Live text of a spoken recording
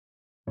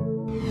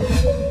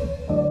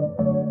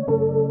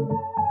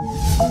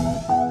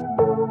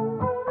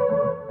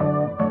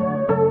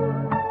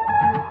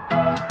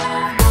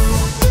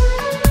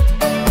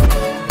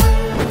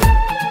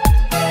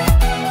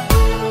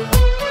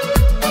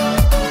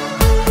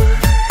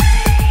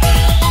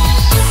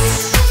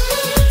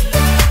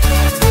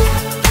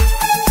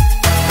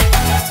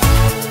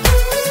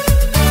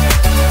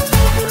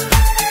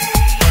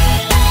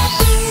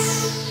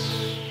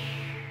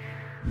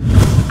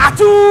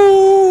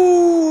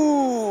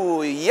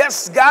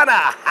Yes,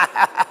 Ghana.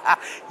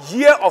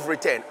 Year of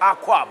return.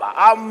 Akwaba.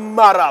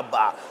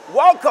 Amaraba.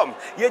 Welcome.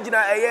 Yejina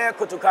eye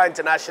Kotoka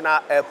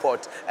International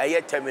Airport.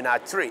 Eye Terminal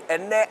 3.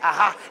 Ene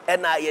aha.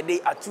 Ena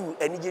yede ATUU.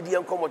 Eni jedi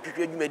enkomo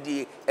twetwe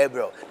dwumedi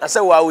ebro. Na se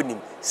wa wonim.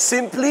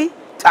 Simply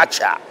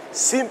Tacha.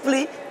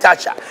 Simply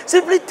Tacha.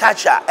 Simply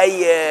Tacha.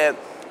 Eye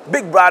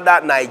Big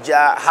Brother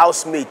Niger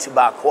housemate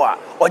bakwa.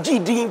 Oji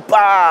din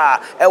pa.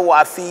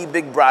 Ewa fi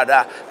Big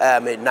Brother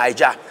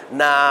Niger.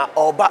 Na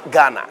oba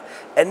Ghana.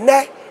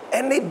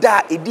 Ene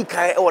da edi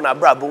kan e wona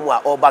brabo mu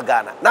a oba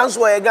Ghana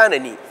nanso ye Ghana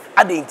ni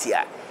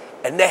adentia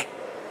ene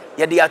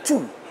ye de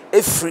ATUU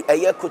efri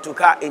eye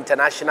Kotoka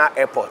International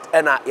Airport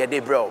ena ye de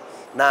bro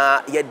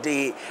na ye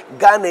de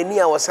Ghana ni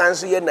a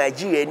wasanso ye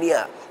Nigeria ni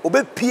a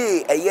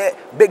obepie eye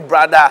Big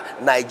Brother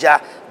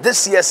Niger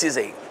this year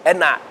season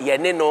ena ye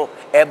ne no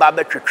eba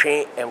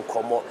betwetwe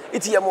enkomo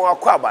iti ye mo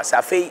akwaba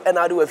safei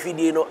ena de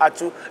wafidie no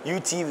ATUU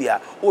UTV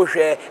a wo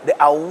hwe the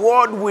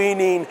award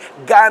winning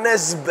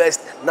Ghana's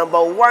best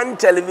 #1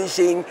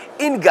 television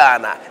in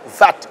Ghana. In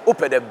fact,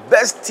 open the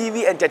best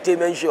TV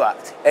entertainment show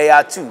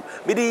ATUU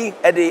midi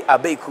ede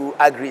Abeiku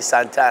agri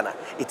Santana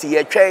iti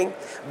ye twen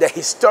the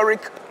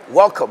historic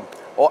welcome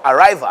or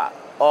arrival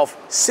of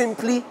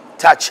Symply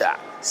Tacha.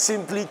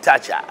 Simply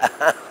Tacha.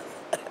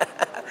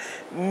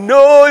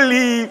 No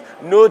leave,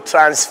 no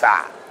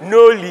transfer.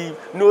 No leave,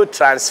 no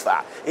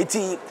transfer.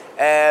 Iti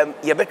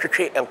ye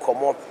betwetwe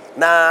enkomo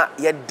na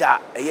yeda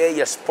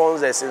ye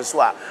sponsors nso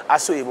a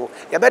aso yemo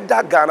ye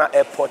beda Ghana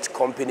Airport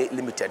Company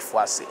Limited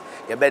for ase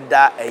ye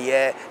beda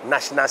ye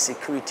National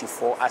Security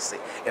for ase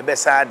ye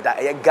besa da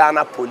ye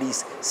Ghana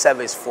Police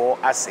Service for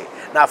ase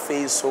na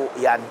afei so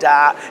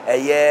yada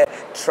ye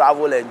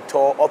travel and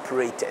tour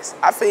operators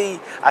afei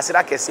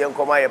asira kese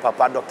nkoma ye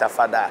papa Dr.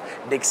 Father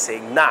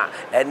Dixon na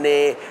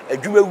ene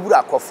adwuma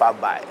wura kofa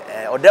by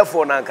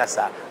odefo na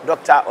nkasa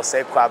Dr.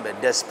 Osekwame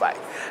despite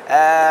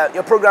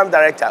your program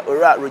director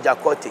Ora Roger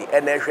Kote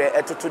enehwe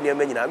etoto niam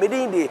nyina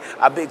medin de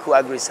Abeiku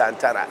agri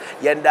Santana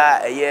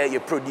yenda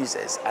your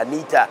producers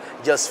Anita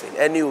Josephine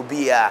ene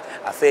obi a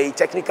afei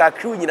technical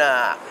crew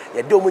nyina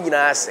ye do mu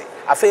nyina ase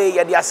afei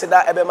ye de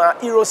aseda ebema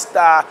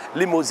Eurostar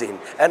limousine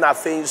and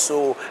afei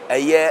so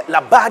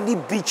Labadi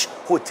Beach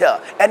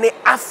Hotel and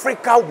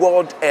Africa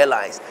World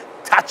Airlines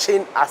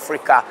touching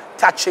Africa,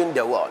 touching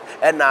the world.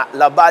 And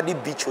Labadi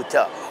Beach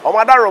Hotel.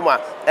 Omada Roma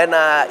and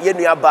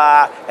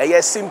yenuaba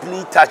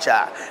Simply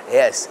Tacha.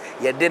 Yes,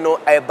 ye deno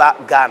eba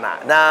Ghana.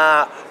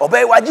 Na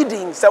obey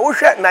wajiding. So we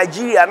share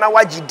Nigeria na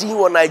wajiding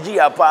wa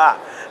Nigeria pa.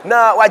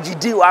 Na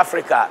wajiding wa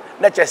Africa.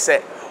 Nature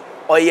say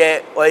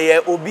oye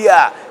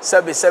obia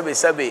sebe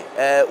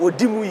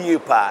odimu ye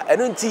pa.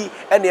 Enunti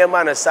ene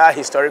man sa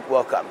historic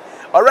welcome.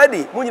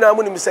 Already, munyina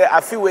munim say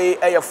afiwe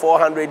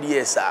 400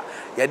 years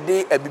ye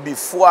de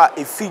abibifo a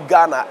efi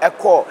Ghana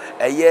eko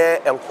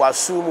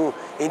enkwasu mu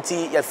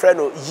nti ye frɛ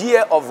no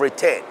year of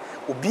return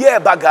obi e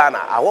ba Ghana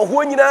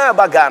ahoho nyina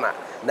ba Ghana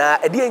na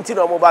edi nti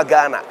no mo ba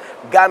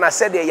Ghana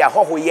said ye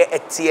ahoho ye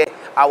etie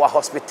our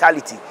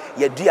hospitality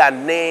ye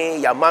duane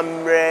ya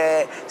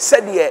mamre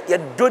said ye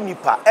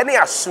donipa ene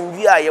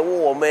asumwi a ye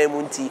wo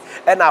mamu nti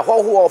ena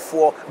ahoho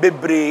ofo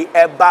bebre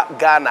eba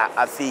Ghana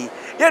afi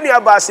ye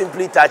nuaba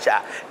Simply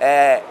Tacha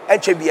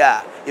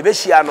enchebia ye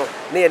behia no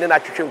na ye ne na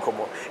twetwe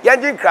nkomo ye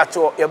ngin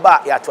krato ye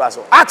ba ya to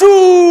aso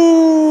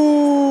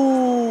ATUU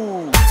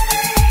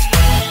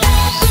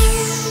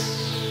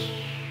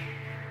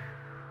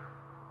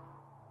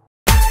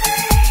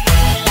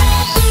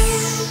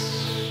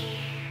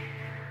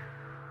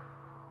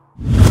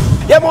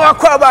Yemo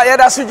akwaba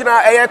yeda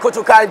sujina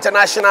Kotoka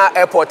International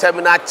Airport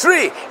Terminal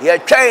 3 ye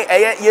twen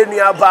ye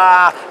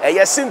nuaba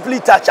Simply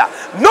Tacha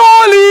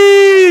no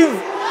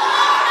leave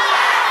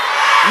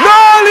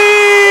no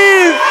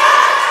leave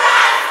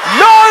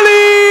no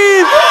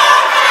leave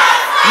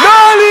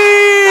no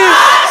leave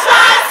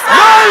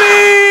no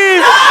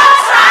leave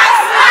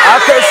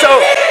okay so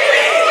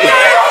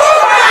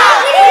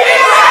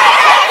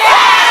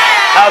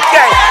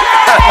okay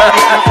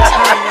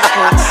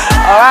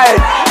all right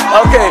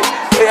okay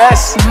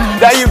yes,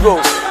 there you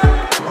go.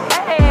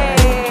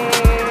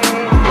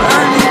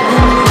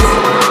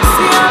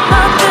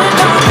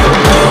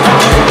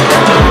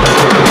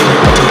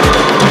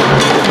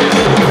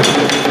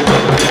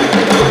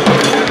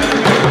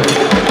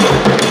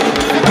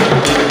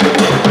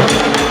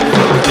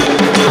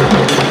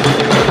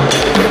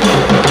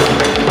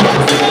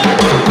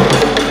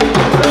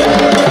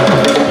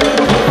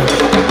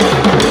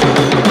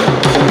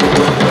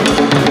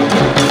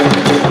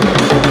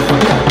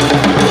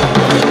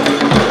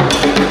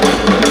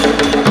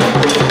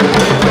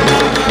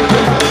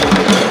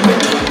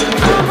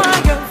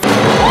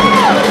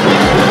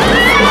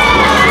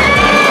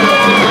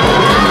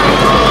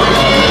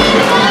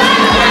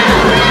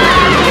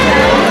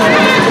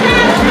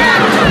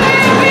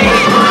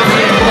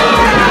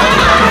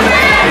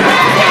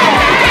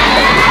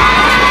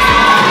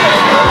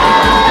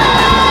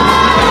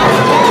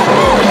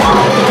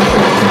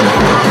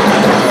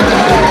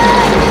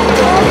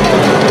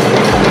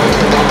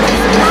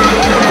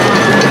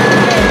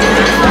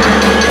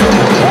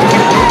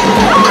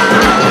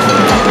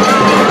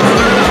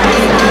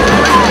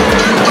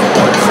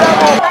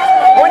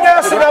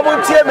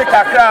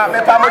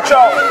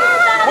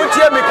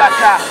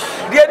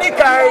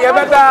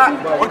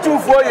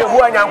 for you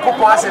who and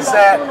Yankupon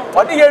says,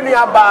 or the year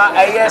about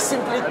a year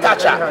simply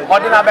Tacha, or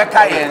the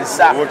Abeiku yes.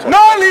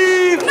 No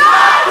leave! No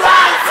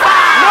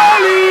transfer! No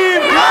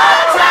leave! No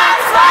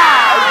transfer!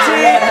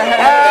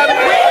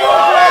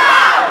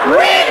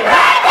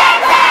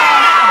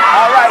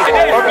 All right.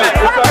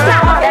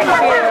 Thank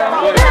you.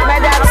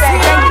 Madam, thank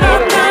you.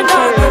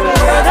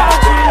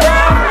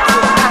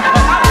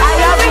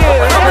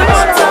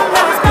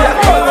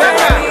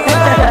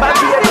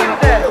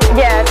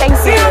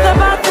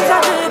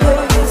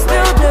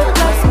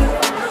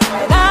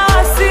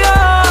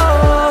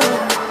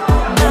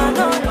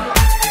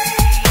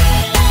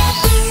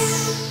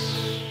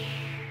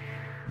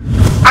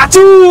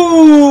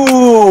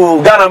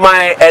 ATUU Ghana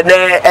mai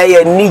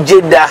ene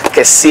nijeda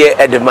kese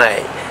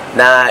edemai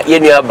na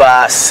yenu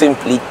aba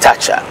Symply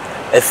Tacha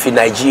efi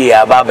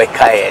Nigeria aba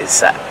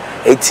Abeiku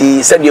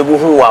eti said you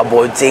hu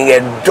abotin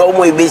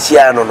edomo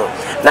ebechia no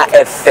na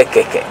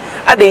efekeke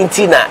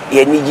adenti na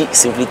yeniji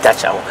Symply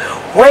Tacha ho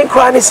when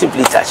crown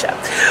Symply Tacha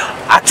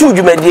ATUU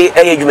dwumadi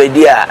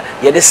dwumadi a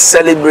ye the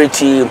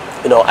celebrity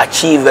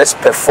achievers,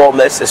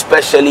 performers,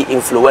 especially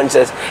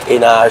influencers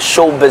in our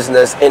show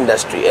business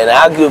industry. And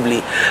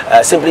arguably,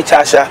 Symply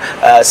Tacha,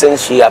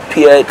 since she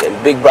appeared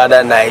in Big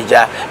Brother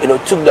Niger,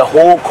 took the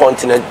whole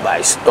continent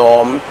by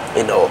storm.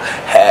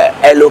 Her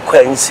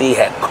eloquency,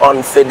 her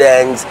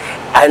confidence,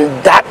 and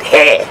that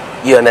hair,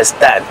 you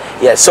understand?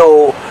 Yeah,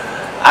 so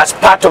as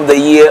part of the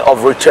year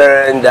of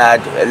return that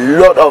a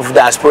lot of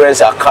the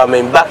aspirants are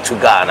coming back to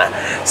Ghana,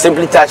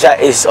 Symply Tacha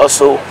is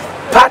also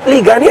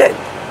partly Ghanaian.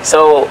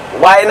 So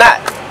why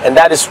not? And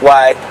that is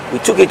why we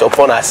took it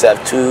upon ourselves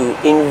to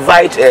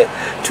invite her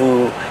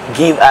to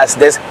give us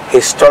this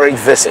historic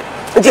visit.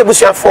 Symply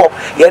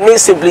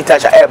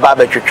Tacha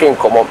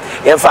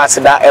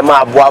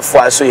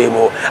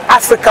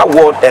Africa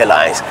World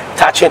Airlines,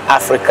 touching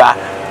Africa,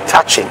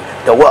 touching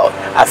the world.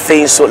 I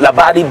think so.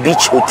 Labadi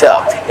Beach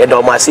Hotel,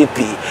 Yedomasi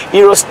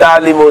Eurostar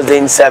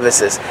Limousine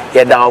Services,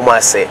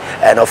 Yedomasi,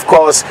 and of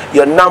course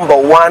your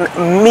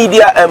 #1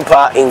 media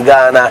empire in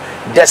Ghana,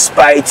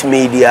 despite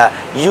media,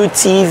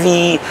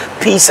 UTV,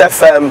 Peace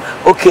FM,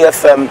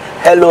 OKFM,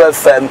 Hello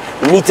FM,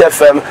 NIT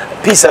FM,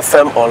 Peace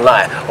FM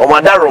Online,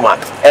 Omadaroma,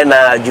 and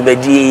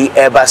Jumedi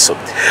Ebaso.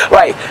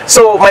 Right.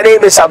 So my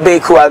name is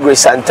Abeiku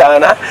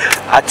Santana.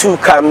 ATUU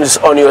comes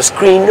on your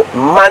screen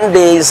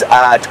Mondays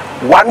at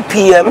 1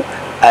 p.m.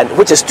 and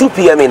which is 2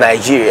 p.m. in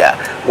Nigeria,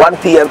 1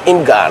 p.m.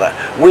 in Ghana.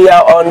 We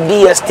are on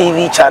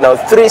DSTV channel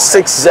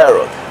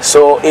 360.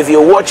 So if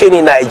you're watching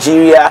in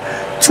Nigeria,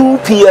 2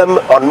 p.m.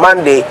 on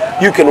Monday,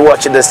 you can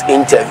watch this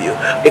interview.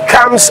 It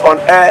comes on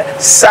air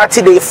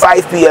Saturday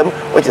 5 p.m.,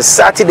 which is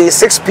Saturday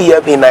 6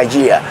 p.m. in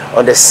Nigeria,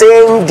 on the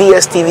same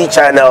DSTV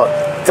channel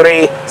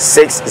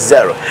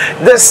 360.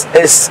 This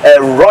is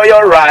a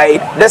royal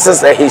ride. This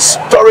is a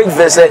historic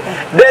visit.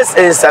 This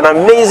is an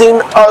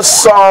amazing,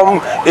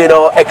 awesome,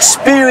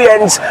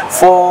 experience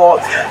for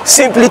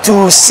Symply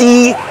to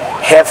see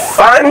her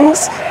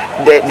fans,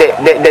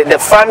 the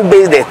fan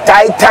base, the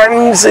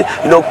titans,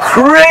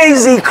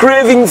 crazy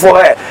craving for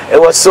her. It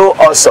was so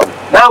awesome.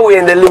 Now we're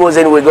in the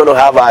limousine, we're going to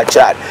have our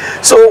chat.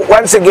 So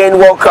once again,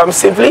 welcome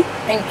Symply.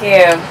 Thank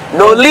you.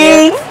 No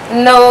leave,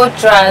 no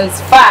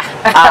transfer.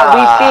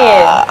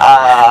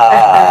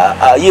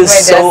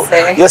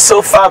 You're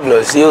so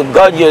fabulous. You're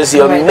gorgeous.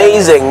 You're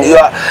amazing.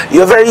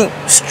 You're a very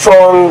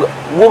strong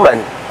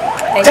woman.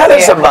 Tell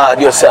us about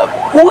yourself.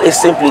 Who is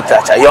Symply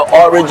Tacha? Your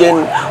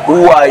origin,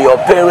 who are your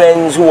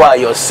parents, who are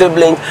your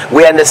siblings?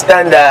 We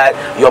understand that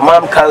your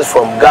mom comes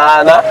from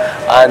Ghana,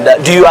 and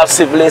do you have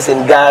siblings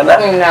in Ghana?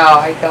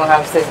 No, I don't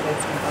have siblings in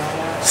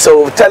Ghana.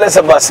 So tell us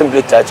about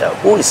Symply Tacha.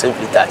 Who is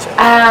Symply Tacha?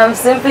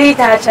 Symply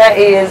Tacha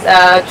is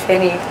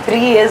 23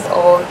 years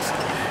old,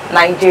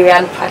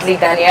 Nigerian, partly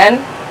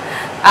Ghanaian.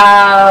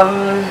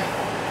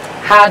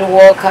 Hard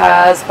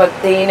worker,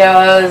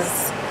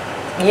 spontaneous,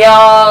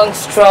 young,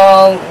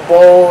 strong,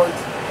 bold,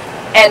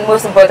 and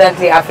most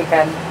importantly,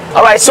 African.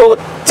 All right, so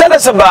tell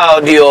us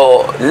about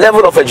your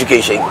level of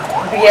education.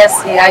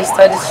 BSc, I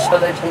studied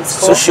sociology in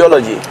school.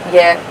 Sociology?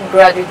 Yeah,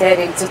 graduated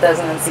in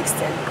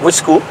 2016. Which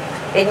school?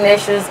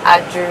 Ignatius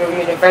ATUU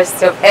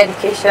University of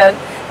Education,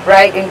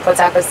 right in Port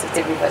Harcourt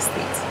City, River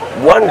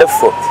State.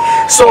 Wonderful.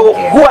 So,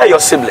 who are your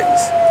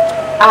siblings?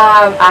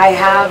 I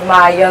have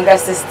my younger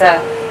sister,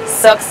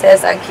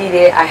 Success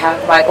Akide. I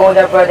have my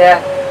older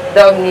brother,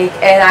 Dominic,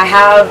 and I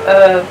have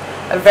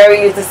a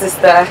very little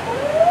sister,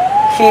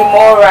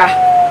 Kimora.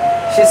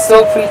 She's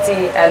so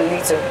pretty and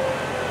little.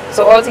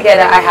 So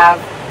altogether I have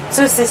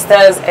 2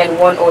 sisters and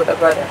 1 older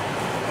brother.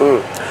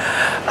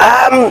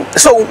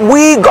 So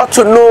we got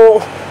to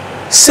know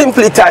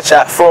Symply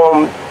Tacha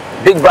from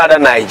Big Brother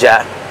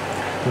Niger,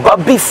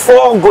 but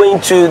before going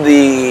to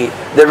the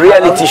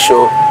reality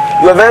show,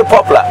 you were very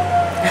popular.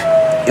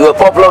 You were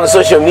popular on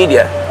social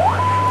media.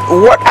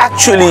 What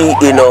actually,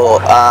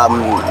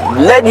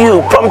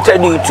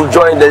 prompted you to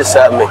join this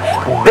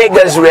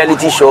biggest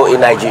reality show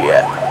in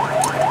Nigeria?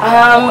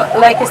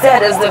 Like I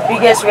said, it's the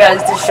biggest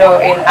reality show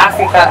in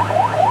Africa,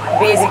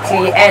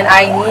 basically, and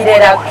I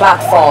needed a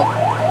platform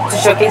to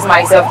showcase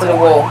myself to the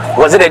world.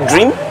 Was it a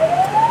dream?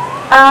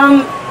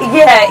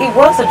 Yeah, it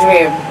was a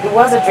dream. It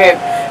was a dream,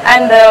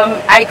 and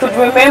I could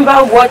remember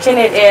watching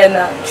it in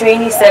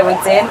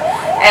 2017,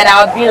 and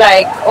I would be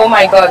like, "Oh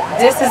my God,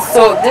 this is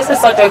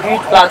such a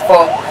huge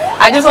platform.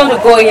 I just want to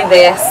go in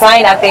there,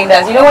 sign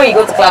attendance. You know when you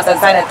go to class and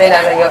sign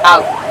attendance and you're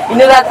out. You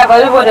know that type of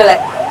people to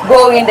like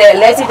go in there.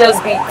 Let it just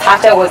be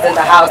Tacha was in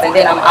the house, and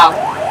then I'm out."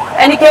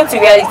 And it came to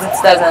reality in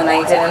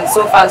 2019, and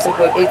so far so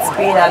good. It's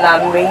been an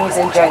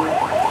amazing journey.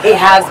 It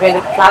has been.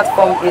 The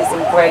platform is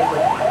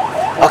incredible.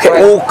 Okay,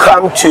 we'll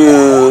come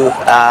to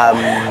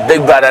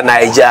Big Brother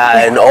Niger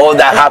and all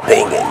that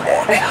happening in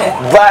there.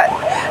 But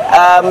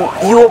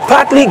you're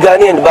partly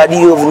Ghanaian, but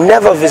you've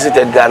never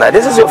visited Ghana.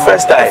 This is your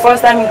first time. The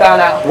first time in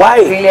Ghana. Why?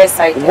 Really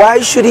excited. Why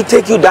should it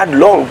take you that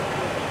long?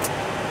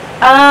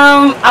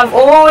 I've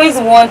always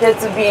wanted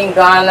to be in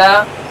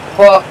Ghana,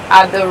 but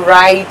at the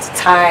right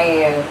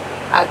time.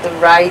 At the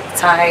right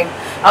time.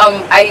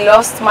 I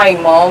lost my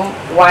mom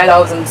while I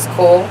was in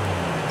school,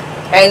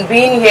 and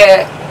being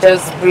here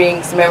just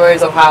brings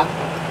memories of her,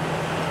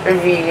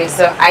 really.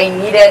 So I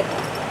needed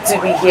to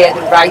be here at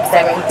the right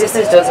time, and this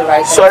is just the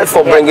right time. Sorry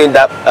for bringing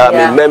that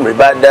in memory,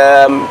 but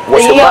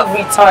was the your year of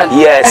return.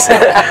 Yes,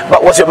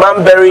 but was your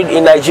mom buried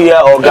in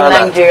Nigeria or Ghana?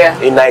 In Nigeria.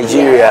 In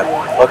Nigeria.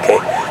 Yeah. Okay.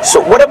 So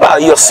what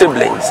about your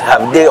siblings?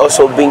 Have they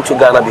also been to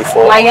Ghana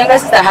before? My younger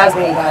sister has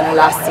been in Ghana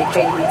last year,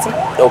 2018.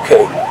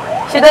 Okay.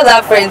 She does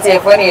have friends here,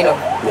 funny enough.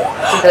 Yeah.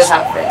 She does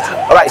have friends.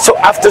 All right, so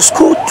after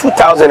school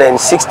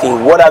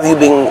 2016, what have you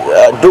been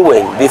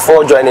doing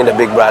before joining the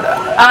Big Brother?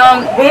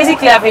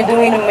 Basically, I've been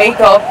doing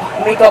makeup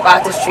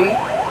artistry.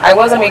 I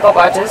was a makeup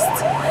artist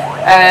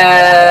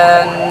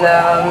and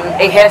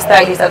a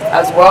hairstylist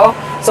as well.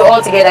 So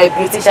altogether, a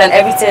beautician,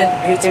 everything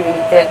beauty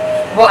related.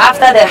 But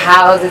after the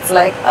house, it's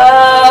like,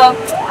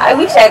 I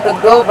wish I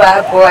could go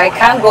back, or I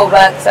can't go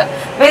back. So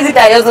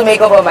basically, I just do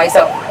makeup on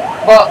myself.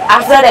 But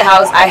after the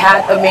house, I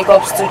had a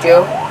makeup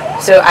studio,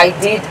 so I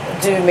did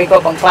do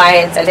makeup on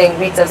clients and then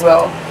wigs as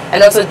well,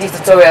 and also did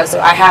tutorials.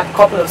 So I had a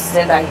couple of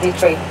students that I did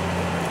train.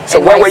 So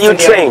where were you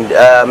trained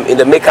in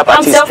the makeup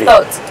artistry? I'm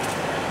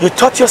self-taught. You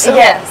taught yourself?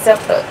 Yeah,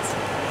 self-taught.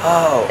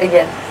 Oh.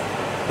 Again.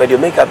 But your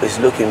makeup is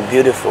looking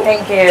beautiful.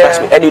 Thank you.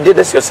 Trust me. And you did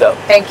this yourself?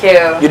 Thank you.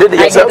 You did it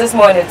yourself? I did this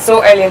morning,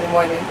 so early in the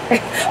morning.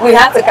 We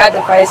had to cut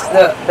the price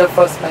the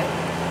first night.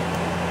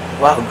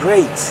 Wow,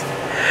 great.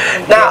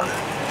 Now,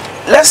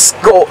 let's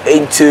go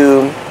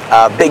into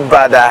Big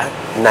Brother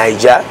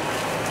Niger.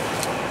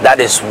 That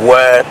is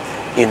where,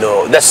 you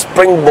know, the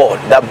springboard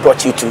that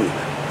brought you to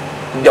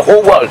the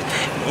whole world.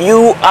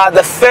 You are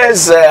the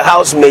first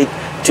housemate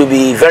to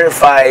be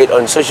verified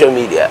on social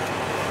media.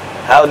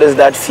 How does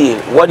that feel?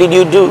 What did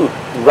you do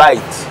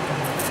right?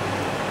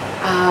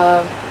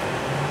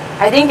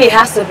 I think it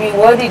has to be,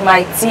 what did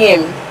my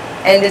team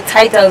and the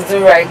Titans do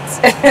right?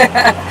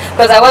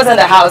 Because I was in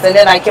the house and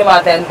then I came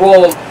out and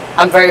boom,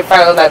 I'm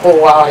verified. I was like, oh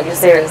wow, are you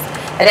serious?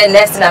 And then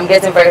next thing I'm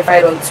getting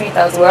verified on Twitter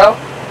as well.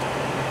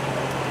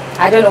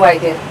 I don't know what I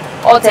did.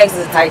 All thanks to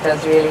the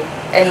Titans, really,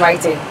 and my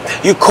team.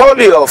 You call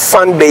your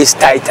fan base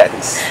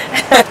Titans.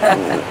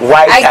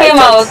 Why I Titans? came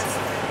out.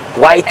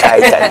 Why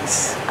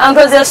Titans?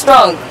 Because they're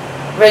strong,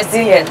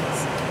 resilient.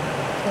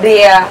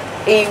 They are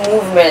a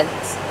movement.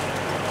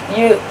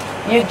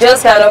 You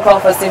just cannot come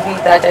for Symply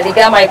Tacha. They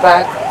got my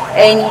back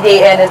any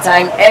day,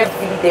 anytime,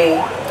 every day.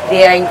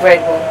 They are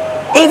incredible.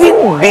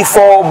 Even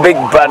before Big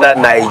Brother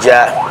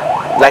Niger,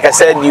 like I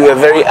said, you were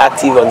very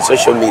active on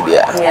social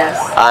media. Yes.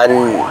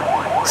 And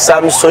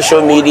some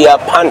social media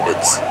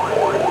pundits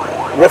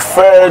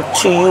refer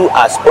to you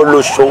as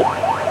Olosho.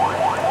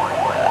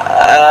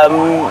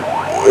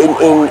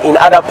 In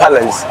other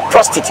parlance,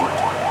 prostitute.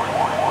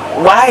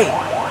 Why?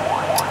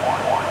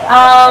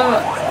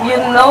 You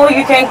know,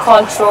 you can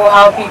control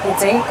how people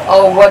think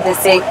or what they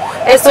say.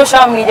 It's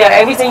social media.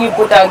 Everything you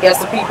put out gets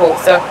to people.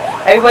 So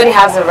everybody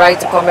has the right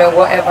to comment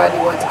whatever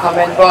they want to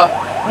comment. But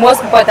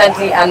most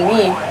importantly, and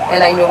me,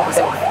 and I know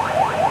myself.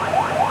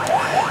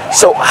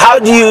 So how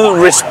do you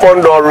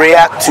respond or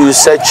react to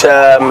such,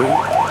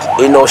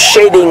 you know,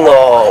 shading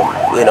or,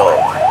 you know,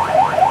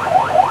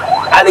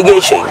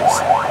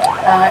 allegations?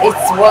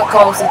 It's what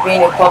comes with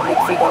being a public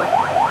figure.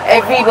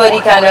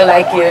 Everybody kind of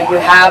like you. You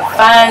have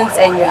fans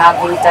and you have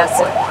haters.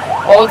 So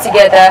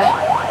altogether,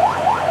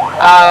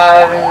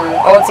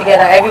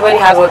 everybody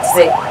has what to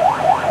say.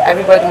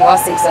 Everybody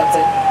must say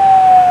something.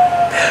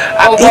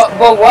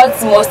 But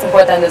what's most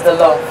important is the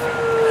love.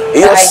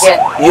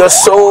 You're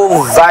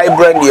so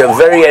vibrant, you're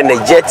very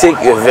energetic,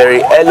 you're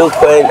very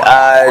eloquent,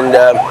 and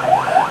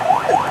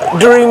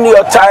during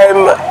your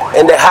time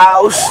in the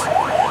house,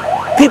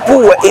 people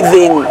were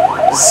even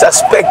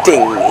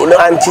suspecting, you know,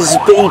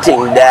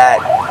 anticipating that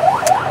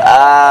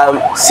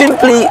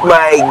Symply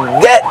might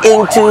get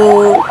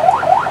into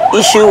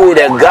issue with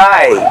a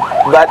guy,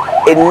 but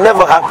it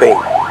never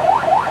happened.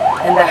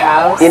 In the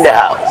house? In the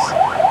house.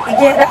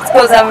 Yeah, that's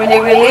because I'm in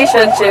a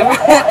relationship.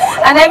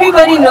 And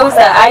everybody knows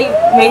that I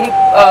made it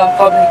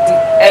public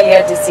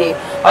earlier this year.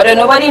 Although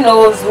nobody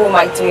knows who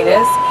my twin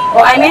is.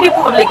 But I made it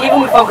public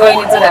even before going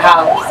into the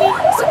house.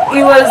 So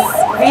it was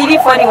really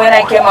funny when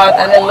I came out,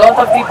 and a lot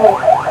of people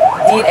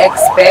did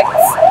expect.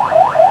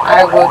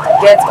 I would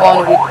get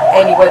on with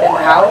anybody in the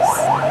house.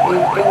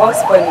 It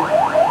was funny.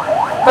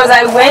 Because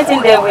I went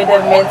in there with the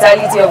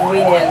mentality of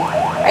winning.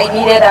 I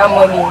needed that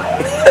money.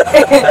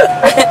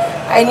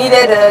 I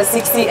needed a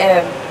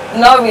 60M.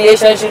 No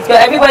relationship.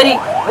 Because everybody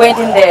went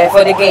in there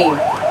for the game.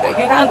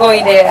 You can't go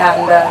in there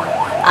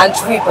and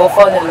trip or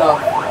fall in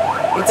love.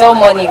 It's all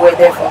money we're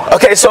there for.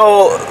 Okay,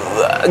 so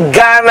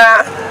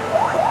Ghana,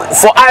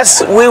 for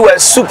us, we were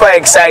super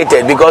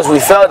excited because we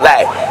felt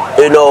like,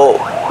 you know,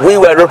 we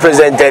were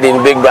represented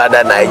in Big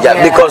Brother Niger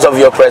because of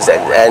your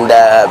presence and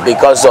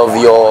because of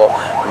your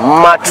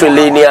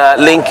matrilineal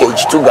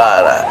linkage to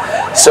Ghana.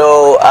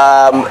 So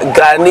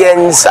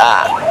Ghanaians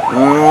are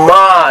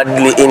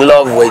madly in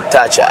love with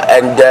Tacha,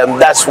 and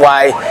that's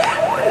why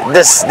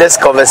this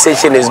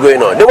conversation is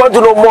going on. They want to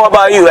know more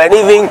about you, and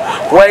even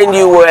when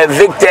you were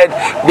evicted,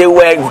 they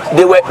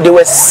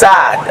were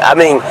sad. I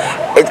mean,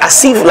 it's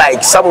as if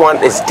like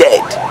someone is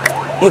dead.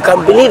 You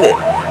can believe it,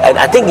 and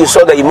I think you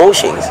saw the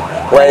emotions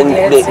when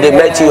they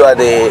met you at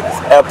the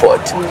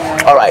airport.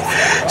 All right,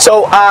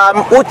 so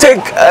we'll take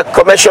a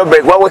commercial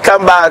break. When we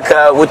come back,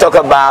 we'll talk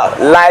about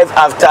life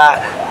after,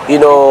 you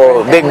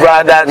know, Big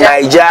Brother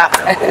Niger.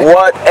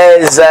 What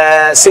is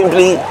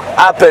Symply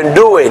up and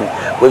doing?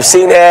 We've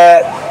seen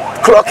her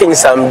clocking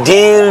some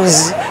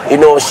deals, you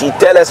know. She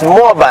tell us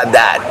more about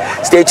that.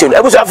 Stay tuned.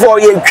 Symply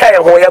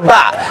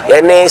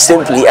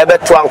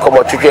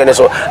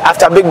so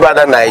after Big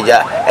Brother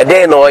Niger, and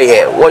then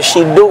what's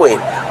she doing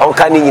on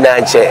Kani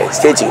Nanche?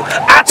 Stay tuned.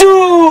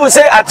 ATUU,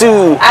 say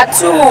ATUU.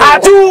 ATUU.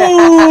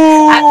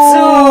 ATUU.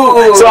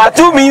 ATUU. So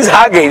ATUU means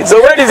hugging.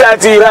 So where is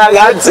ATUU?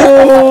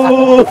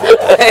 ATUU.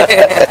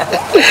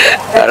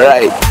 All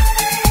right.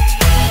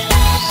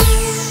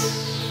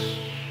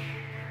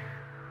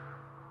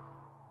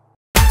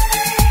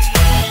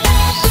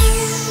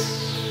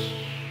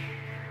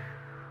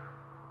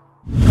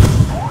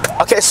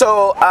 Okay,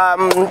 so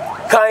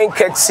Kind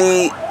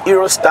Ketsi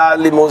Eurostar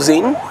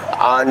Limousine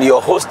and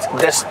your host,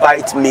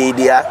 Despite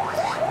Media.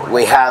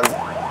 We have,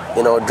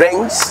 you know,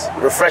 drinks,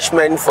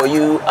 refreshment for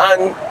you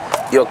and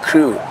your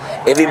crew,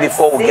 even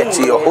before we get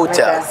to your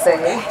hotel.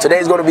 Today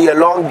is going to be a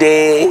long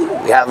day.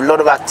 We have a lot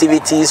of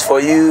activities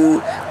for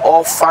you,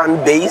 all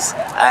fun-based,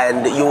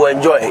 and you will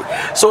enjoy it.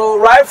 So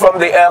right from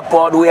the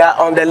airport, we are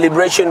on the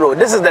Liberation Road.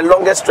 This is the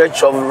longest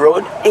stretch of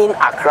road in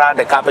Accra,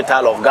 the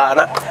capital of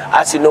Ghana.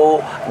 As you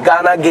know,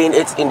 Ghana gained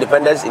its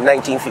independence in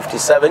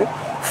 1957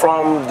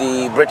 from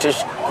the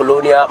British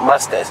colonial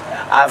masters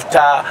after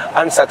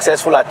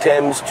unsuccessful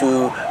attempts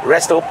to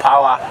wrest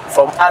power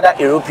from other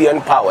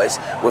European powers.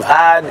 We've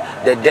had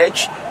the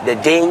Dutch, the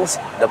Danes,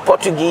 the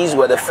Portuguese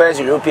were the first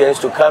Europeans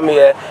to come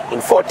here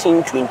in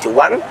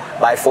 1421.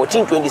 By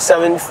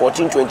 1427,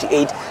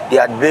 1428, they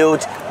had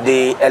built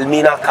the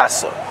Elmina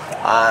Castle,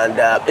 and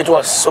it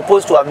was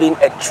supposed to have been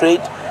a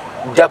trade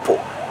depot,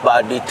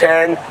 but they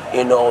turned,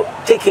 you know,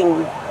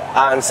 taking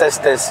our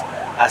ancestors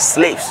as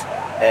slaves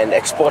and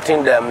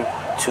exporting them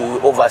to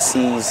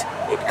overseas,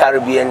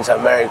 Caribbean,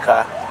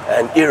 America,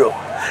 and Europe.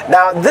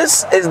 Now,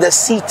 this is the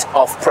seat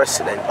of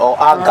president or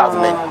our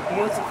government.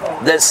 Beautiful.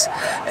 This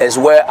is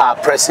where our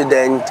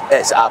president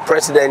is. Our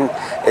president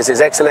is His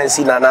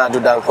Excellency Nana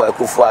Addo Dankwa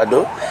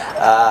Akufo-Addo.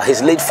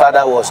 His late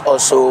father was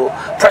also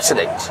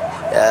president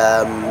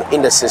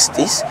in the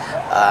 60s,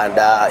 and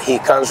he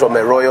comes from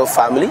a royal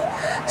family.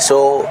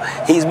 So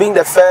he's been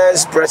the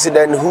first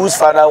president whose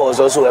father was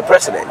also a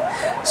president.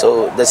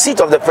 So the seat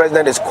of the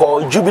president is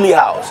called Jubilee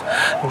House.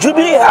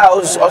 Jubilee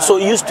House also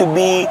used to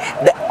be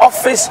the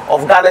office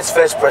of Ghana's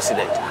first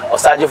president,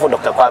 Osajifo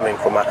Dr. Kwame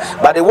Nkrumah,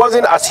 but it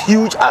wasn't as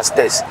huge as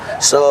this.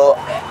 So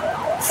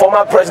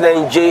former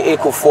President J.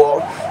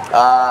 Ekufuor,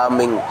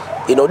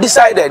 you know,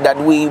 decided that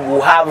we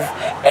will have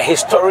a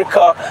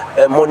historical,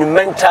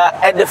 monumental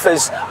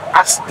edifice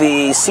as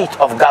the seat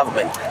of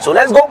government. So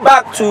let's go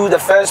back to the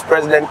first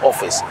president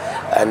office,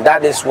 and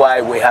that is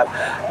why we have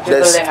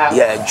this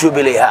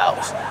Jubilee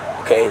House.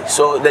 Okay,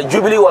 so the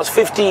Jubilee was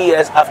 50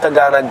 years after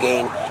Ghana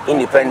gained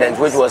independence,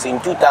 which was in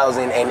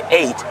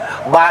 2008,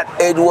 but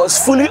it was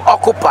fully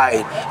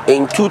occupied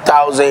in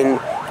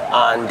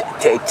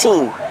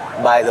 2013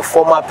 by the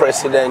former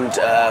president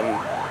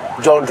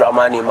John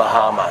Dramani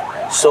Mahama.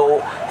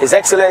 So His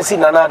Excellency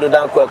Nana Addo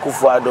Dankwa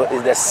Akufo-Addo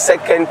is the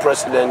second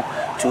president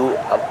to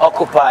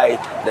occupy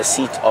the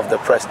seat of the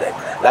president.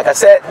 Like I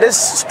said, this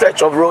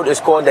stretch of road is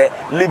called the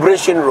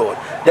Liberation Road.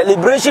 The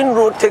Liberation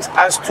Road takes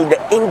us to the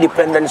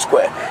Independence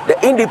Square. The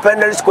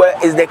Independence Square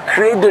is the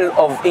cradle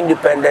of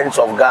independence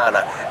of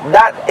Ghana.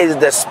 That is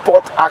the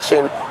spot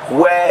action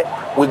where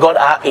we got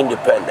our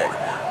independence.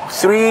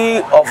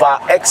 3 of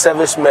our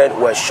ex-servicemen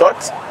were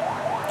shot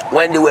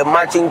when they were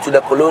marching to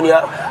the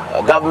colonial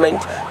government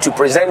to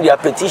present their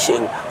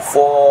petition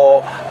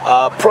for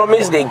a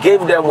promise they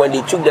gave them when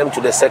they took them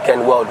to the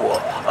Second World War.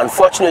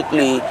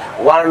 Unfortunately,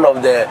 one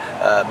of the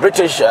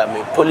British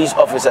police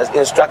officers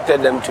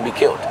instructed them to be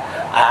killed,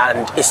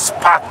 and it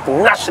sparked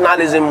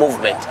nationalism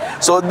movement.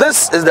 So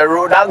this is the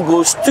road that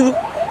goes to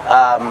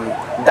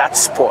that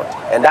spot,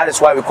 and that is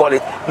why we call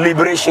it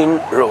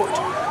Liberation Road.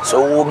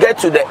 So we'll get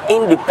to the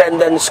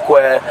Independence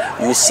Square.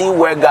 You see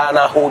where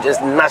Ghana holds its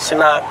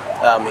national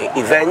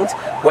event,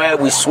 where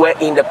we swear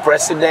in the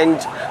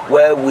president,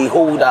 where we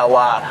hold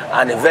our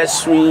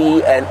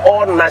anniversary and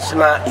all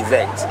national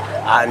events.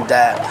 And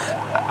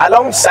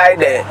alongside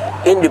the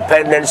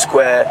Independence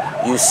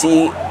Square, you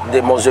see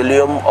the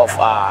mausoleum of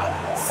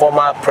our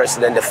former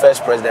president, the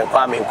first president,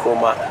 Kwame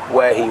Nkrumah,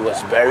 where he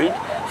was buried,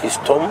 his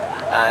tomb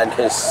and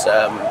his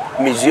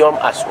museum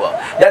as well.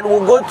 Then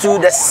we'll go to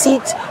the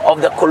seat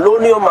of the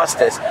colonial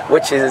masters,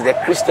 which is the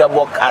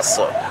Christiansborg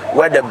Castle,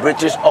 where the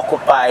British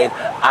occupied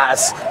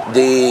as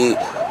the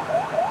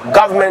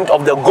government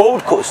of the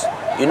Gold Coast.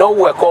 You know,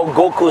 we were called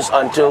Gold Coast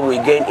until we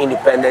gained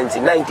independence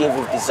in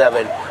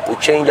 1957. We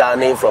changed our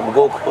name from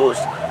Gold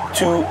Coast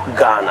to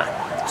Ghana.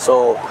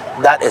 So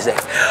that is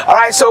it. All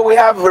right, so we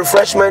have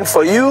refreshment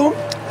for you.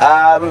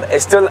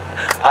 It's still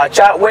our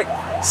chat with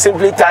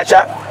Symply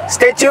Tacha.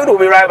 Stay tuned, we'll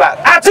be right back.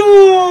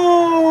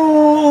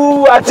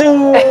 ATUU!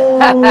 ATUU!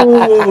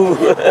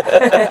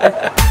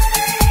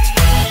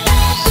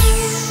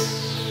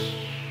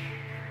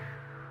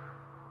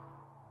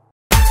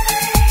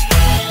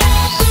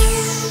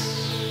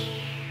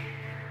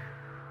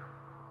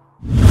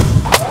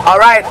 All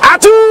right,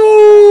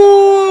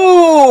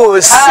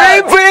 ATUU!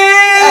 Symply!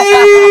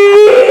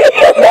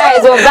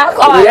 Guys, we're back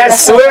on.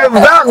 Yes, we're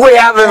back. We're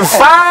having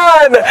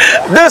fun.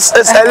 This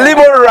is a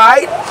limo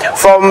ride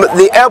from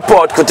the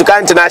airport, Kotoka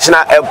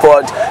International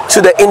Airport,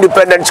 to the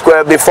Independence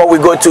Square before we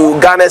go to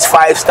Ghana's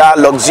 5-star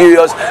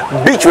luxurious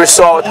beach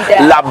resort,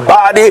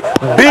 Labadi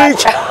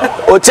Beach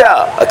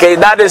Hotel. Okay,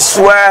 that is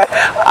where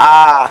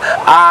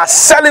our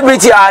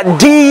celebrity, our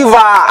diva,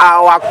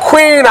 our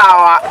queen,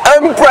 our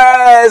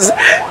empress,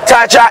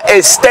 Tacha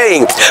is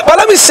staying. But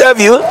let me serve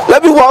you.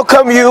 Let me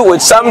welcome you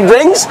with some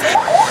drinks.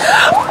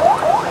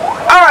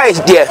 All right,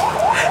 dear.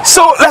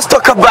 So let's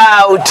talk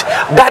about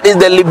that. Is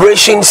the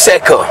Liberation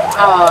Circle.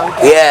 Oh,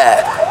 okay.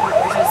 Yeah.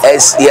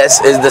 Yes,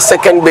 it's the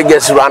second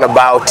biggest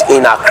roundabout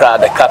in Accra,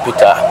 the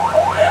capital.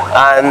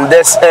 And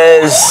this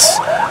is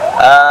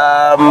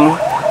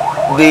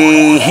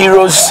the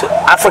Heroes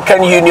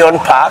African Union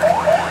Park.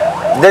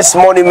 This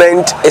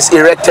monument is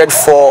erected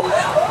for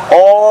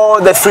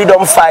all the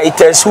freedom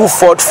fighters who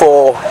fought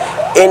for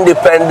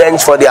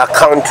independence for their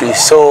country.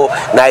 So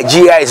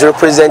Nigeria is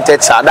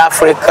represented, South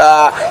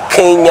Africa,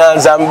 Kenya,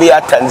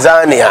 Zambia,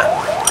 Tanzania.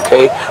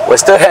 Okay, we're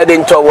still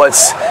heading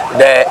towards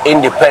the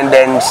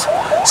Independence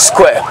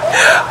Square.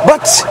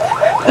 But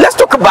let's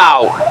talk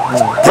about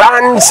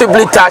brand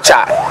Symply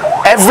Tacha.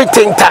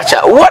 Everything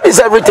Tacha. What is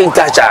everything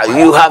Tacha?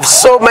 You have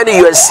so many,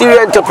 you're a serial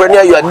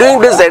entrepreneur, you are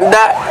doing this and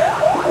that.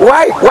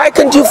 Why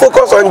can't you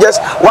focus on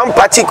just one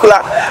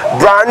particular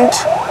brand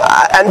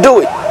and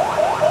do it?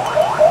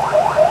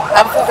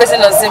 I'm focusing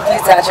on Symply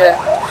Tacha.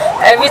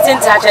 Everything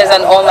Tacha is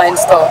an online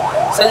store.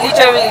 So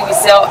literally we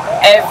sell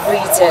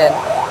everything.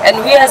 And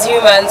we as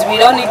humans, we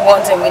don't need one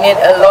thing, we need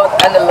a lot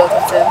and a lot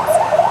of things.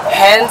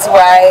 Hence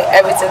why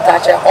Everything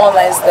Tacha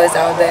online stores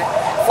out there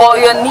for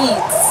your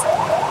needs.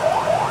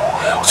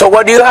 So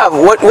what do you have?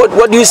 What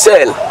do you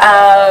sell?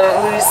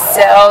 We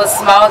sell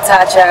Smile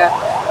Tacha,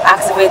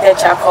 activated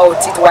charcoal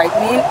teeth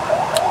whitening.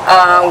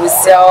 We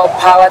sell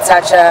Power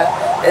Tacha.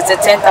 It's a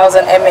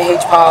 10,000 mAh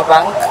power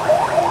bank.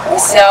 We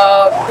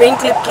sell Pink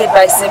Clip Kit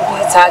by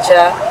Symply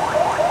Tacha.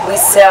 We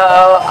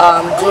sell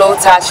Glow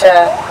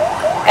Tacha.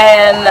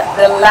 And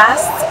the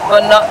last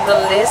but not the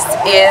least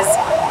is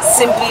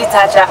Symply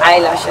Tacha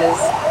eyelashes.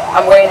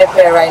 I'm wearing a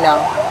pair right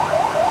now.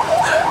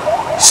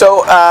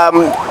 So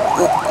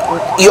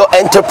your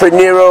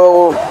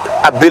entrepreneurial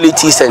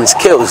abilities and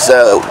skills,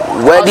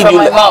 where did you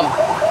learn?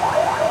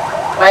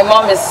 My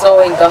mom is so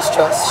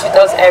industrious. She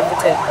does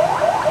everything.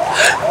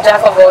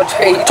 Jack of all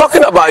trades.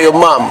 Talking about your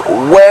mom,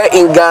 where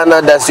in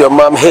Ghana does your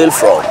mom hail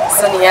from?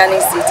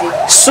 Sunyani City.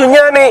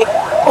 Sunyani.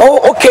 Oh,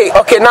 okay.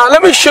 Now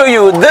let me show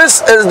you.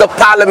 This is the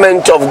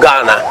Parliament of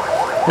Ghana.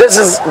 This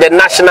is the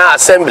National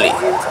Assembly,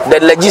 the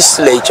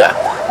legislature.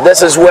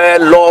 This is where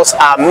laws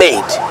are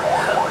made.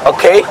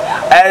 Okay,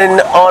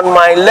 and on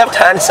my left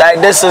hand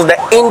side, this is the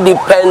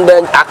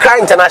Independent Accra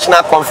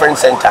International Conference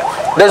Center.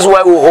 This is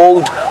where we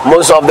hold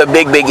most of the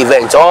big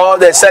events, all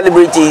the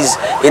celebrities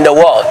in the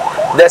world.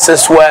 This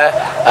is where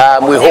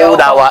we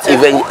hold our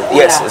event.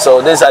 Yes, yeah.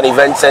 So this is an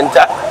event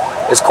center.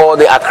 It's called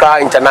the Accra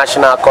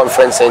International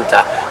Conference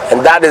Center,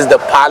 and that is the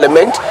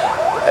Parliament.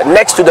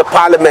 Next to the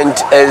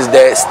Parliament is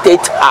the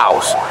State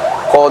House,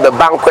 called the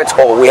Banquet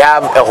Hall. We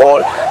have a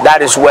hall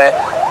that is where,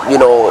 you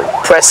know,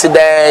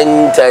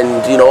 president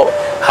and, you know,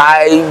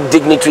 high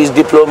dignitaries,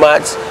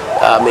 diplomats,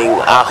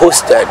 are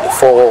hosted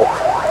for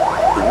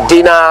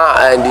dinner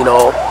and, you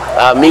know,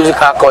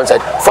 musical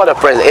concert for the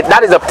president.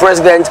 That is the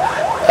president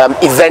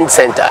event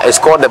center. It's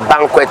called the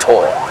Banquet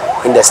Hall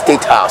in the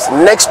State House.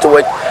 Next to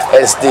it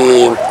is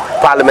the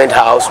Parliament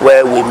House,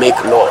 where we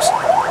make laws.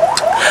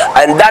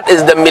 And that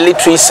is the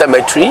military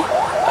cemetery.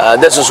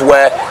 This is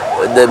where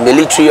the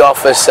military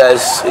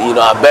officers, you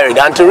know, are buried.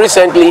 Until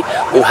recently,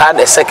 we've had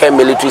a second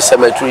military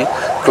cemetery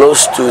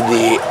close to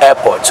the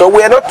airport. So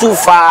we are not too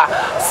far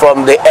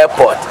from the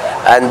airport.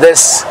 And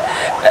this,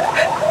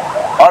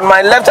 On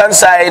my left-hand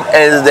side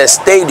is the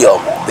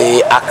stadium,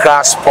 the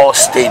Accra Sports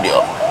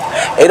Stadium.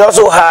 It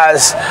also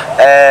has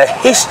a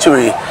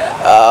history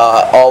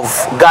of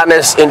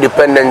Ghana's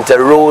independence, the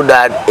role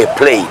that it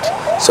played.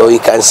 So you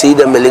can see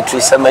the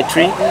military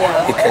cemetery.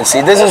 Yeah. You can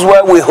see this is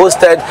where we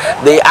hosted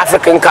the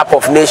African Cup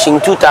of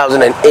Nations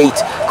 2008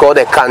 called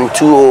the CAN 208.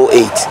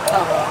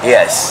 Oh.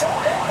 Yes.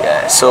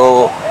 Yeah.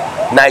 So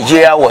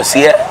Nigeria was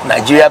here.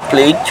 Nigeria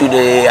played to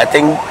the, I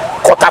think,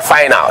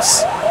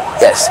 quarterfinals.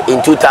 Yes,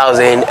 in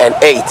 2008.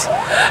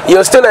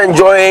 You're still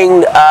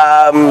enjoying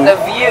the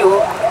view.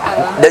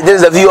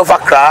 This is the view of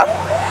Accra.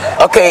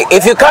 Okay,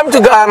 if you come to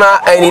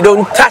Ghana and you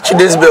don't touch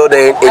this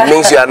building, it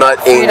means you are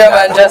not in Freedom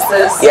and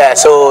Justice. Yeah,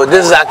 so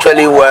this is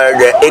actually where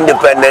the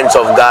independence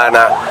of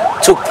Ghana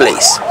took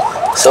place.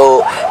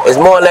 So it's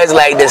more or less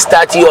like the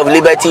Statue of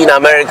Liberty in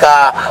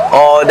America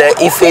or the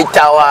Eiffel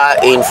Tower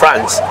in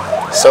France.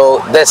 So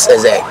this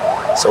is it.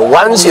 So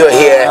once you're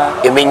here,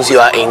 it means you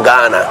are in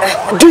Ghana.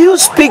 Do you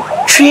speak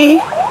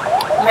Twi?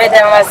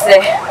 That's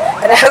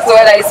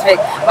what I speak.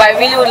 But I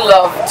really would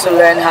love to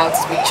learn how to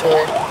speak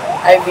Twi.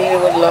 I really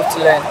would love to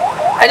learn.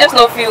 I just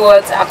know a few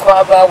words: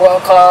 Akwaba,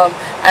 welcome,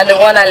 and the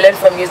one I learned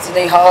from you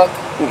today, hug.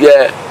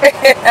 Yeah.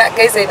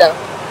 Can you say that?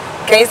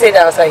 Can you say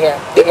that also here?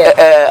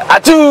 Yeah.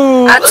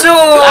 ATUU.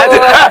 ATUU.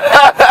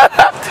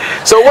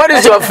 So what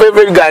is your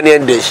favorite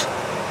Ghanaian dish?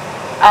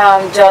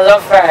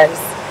 Jollof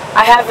rice.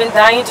 I have been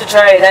dying to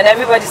try it, and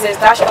everybody says,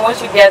 Tasha, once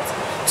you get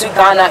to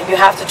Ghana, you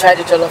have to try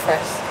the jollof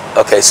rice.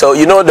 Okay, so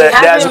you know that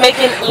they have been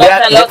making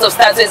lots and lots of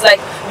stuff. So it's like,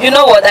 you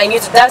know what, I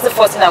need to. That's the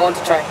first thing I want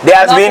to try. There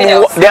has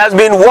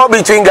been war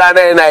between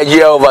Ghana and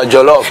Nigeria over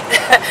jollof.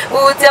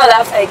 We will tell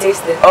after I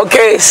taste it.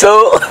 Okay,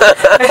 so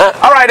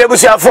all right,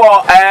 Ebusia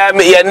for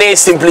your name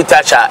Symply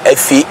Tacha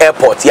Efi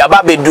Airport.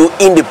 Yababe do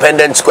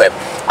Independence Square.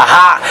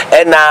 Aha,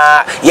 and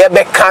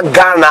Yebeka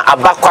Ghana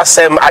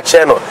Abakwasem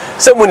Acheno.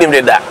 Someone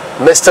named that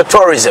Mr.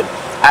 Tourism.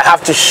 I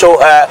have to show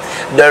her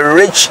the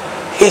rich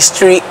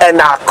history and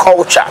our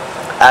culture.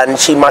 And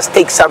she must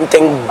take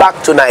something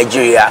back to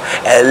Nigeria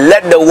and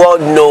let the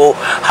world know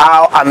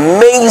how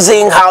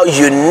amazing, how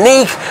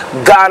unique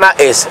Ghana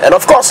is. And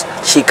of course,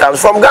 she comes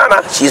from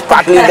Ghana. She's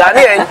partly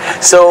Ghanaian.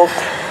 So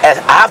I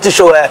have to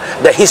show her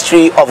the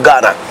history of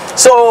Ghana.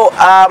 So,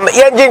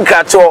 Yenjin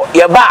Krato,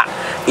 Yaba,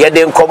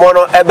 Yedin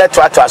Komono,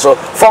 Ebetwatwa. So,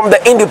 from the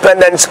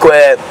Independence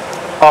Square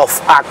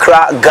of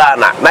Accra,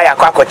 Ghana. Na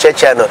yakwako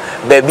cheche no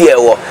baby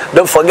ewo.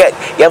 Don't forget,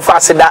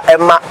 yemfasida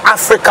Emma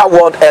Africa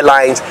World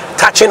Airlines,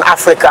 touching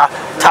Africa,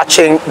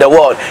 touching the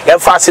world.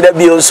 Yemfasida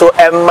bi also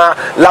Emma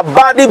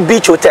Labadi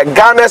Beach Hotel,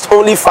 Ghana's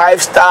only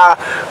 5-star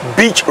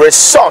beach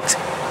resort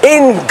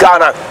in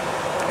Ghana.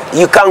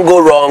 You can't go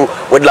wrong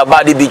with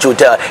Labadi Beach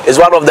Hotel. It's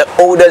one of the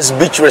oldest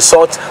beach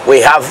resorts we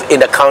have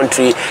in the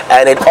country,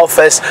 and it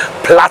offers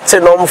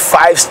platinum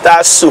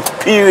 5-star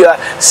superior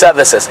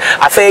services.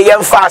 I think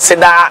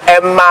Fasida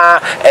Emma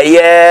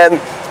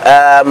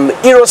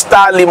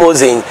Eurostar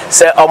limousine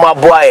say Oma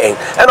Boying,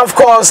 and of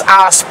course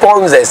our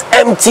sponsors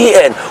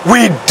MTN.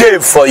 We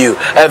did for you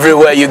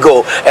everywhere you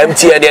go.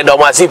 MTN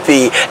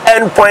Yedomasipi,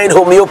 Endpoint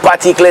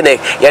Homeopathy Clinic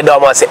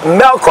Yedomasi,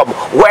 Malcolm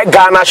where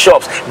Ghana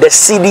shops, the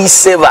CD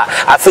Saver.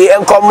 I feel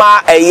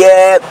Enkoma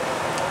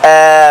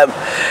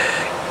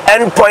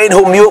Endpoint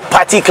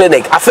Homeopathy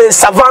Clinic. I feel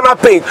Savannah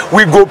Paint.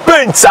 We go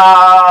paint,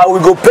 we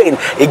go paint.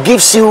 It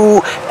gives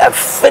you a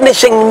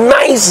finishing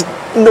nice,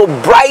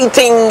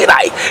 brighting.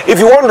 Like if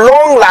you want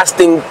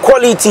long-lasting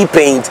quality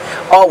paint,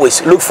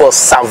 always look for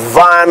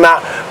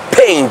Savannah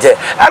Paint.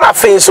 And I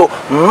feel so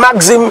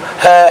Maxim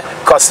Hair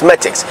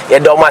Cosmetics.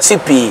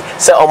 Yedomasipi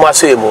say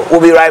Omasuemo.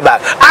 We'll be right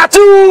back.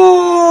 ATUU.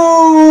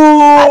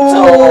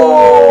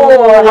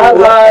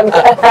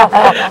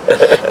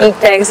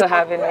 Thanks for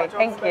having me.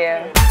 Thank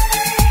you.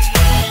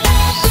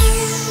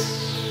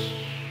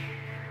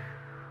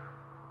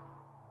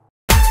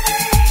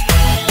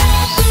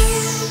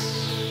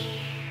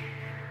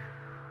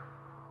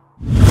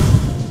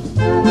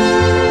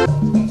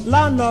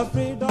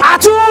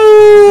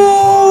 ATUU.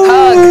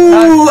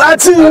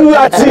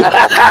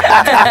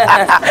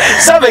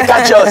 Some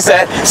catch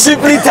yourself,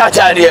 Symply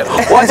Tacha there.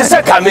 What is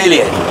a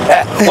chameleon?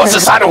 What's the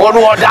son of one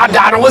word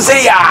that was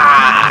a ya?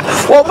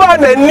 What about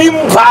the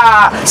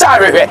Nimpa?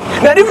 Sorry,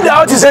 now if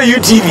now to say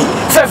UTV.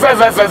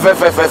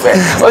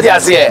 What do you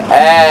say?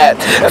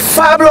 A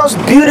fabulous,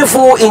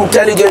 beautiful,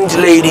 intelligent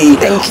lady.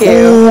 Thank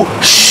you. Who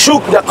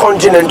shook the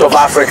continent of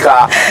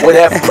Africa with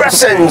her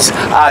presence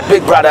at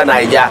Big Brother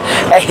Niger.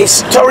 A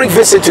historic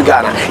visit to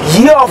Ghana.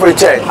 Year of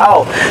return.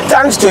 Oh,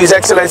 thanks to His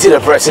Excellency the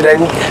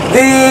President,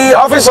 the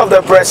Office of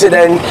the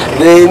President,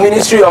 the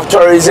Ministry of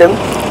Tourism,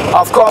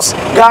 of course,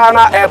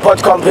 Ghana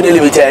Airport Company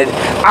Limited,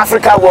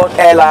 Africa World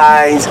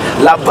Airlines,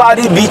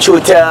 Labadi Beach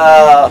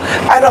Hotel,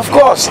 and of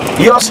course,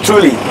 yours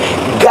truly,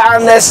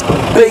 Ghana's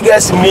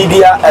biggest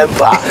media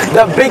empire,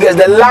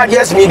 the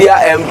largest media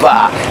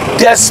empire,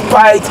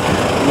 despite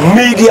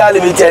Media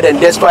Limited and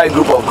Despite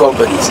Group of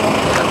Companies.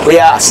 We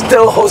are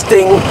still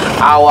hosting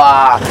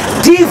our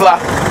diva,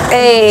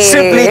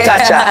 Symply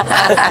Tacha.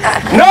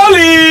 No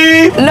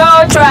leave,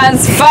 no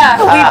transfer.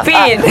 We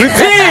pin. We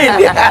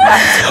pin.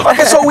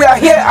 Okay, so we are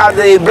here at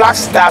the Black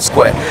Star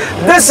Square.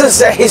 This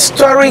is a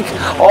historic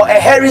or a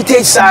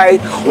heritage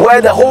site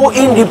where the whole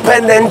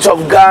independence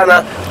of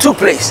Ghana took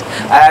place.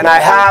 And I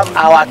have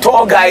our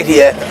tour guide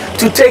here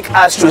to take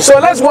us through. So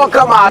let's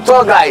welcome our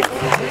tour guide.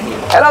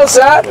 Hello,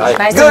 sir.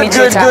 Nice to meet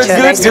you,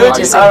 Tacha.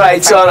 Good. All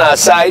right, so on our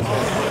side.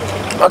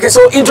 Okay,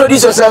 so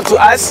introduce yourself to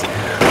us.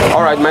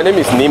 All right, my name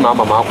is Nima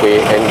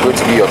Mamakwe, and good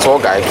to be your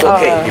tour guide.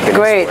 Okay,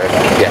 great.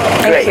 Yeah,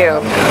 Thank you.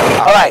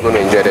 All right, I'm going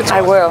to enjoy the tour.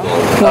 I will,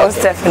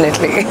 most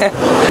definitely.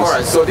 All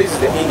right, so this is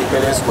the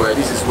Independence Square.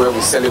 This is where we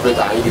celebrate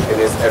our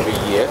independence every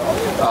year.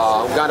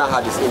 Ghana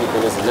had its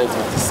independence in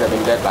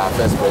 1957, led by our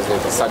first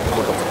president,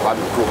 Abeiku Dr.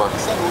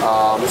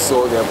 Abeiku.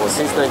 So therefore,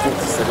 since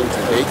 1957 to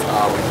date,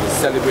 we've been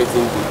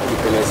celebrating the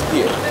independence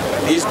here.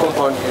 This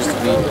compound used to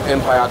be the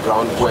Empire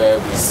ground where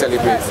we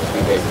celebrate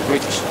with the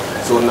British.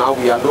 So now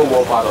we are no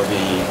more part of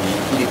the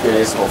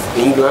independence of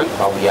England,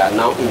 but we are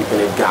now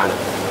independent Ghana.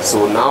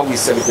 So now we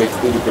celebrate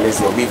independence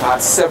here. We've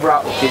had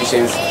several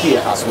occasions here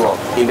as well.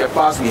 In the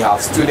past, we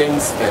have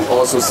students and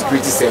also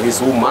security service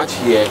who march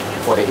here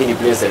for the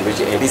independence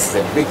celebration, and this is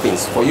a big thing.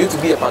 For you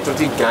to be a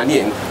patriotic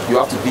Ghanaian, you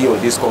have to be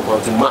on this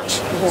compound to march.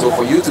 So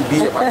for you to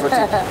be a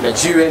patriotic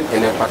Nigerian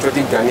and a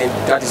patriotic Ghanaian,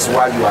 that is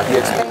why you are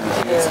here today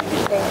with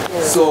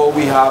UTV. So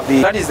we have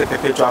that is the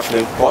perpetual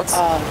flame pot,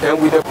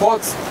 and with the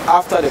pot,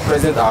 after the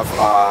president have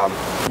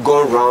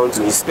gone round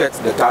to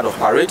inspect the guard of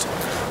parade,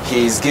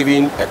 he is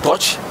giving a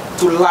torch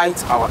to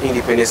light our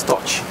independence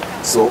torch.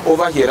 So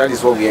over here, that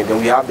is what we have.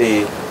 Then we have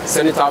the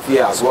cenotaph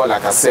here as well.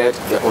 Like I said,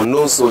 the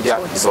unknown soldier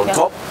is on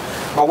top.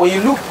 But when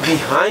you look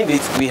behind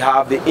it, we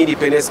have the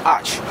independence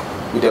arch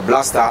with the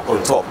blaster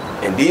on top.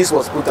 And this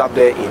was put up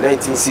there in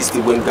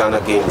 1960 when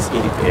Ghana gained its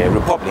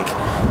republic,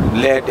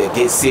 led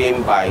against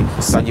same by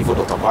Sajifo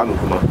Dr.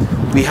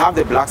 Abeiku. We have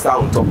the black star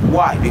on top.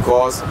 Why?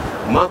 Because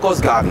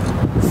Marcus Garvey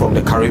from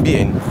the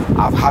Caribbean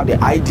have had the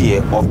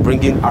idea of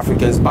bringing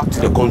Africans back to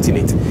the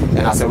continent. And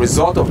as a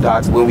result of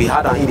that, when we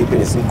had our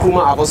independence,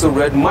 Nkrumah, I've also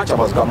read much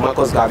about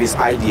Marcus Garvey's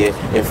idea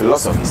and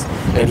philosophies.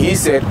 And he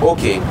said,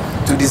 okay,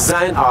 to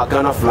design our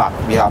Ghana flag,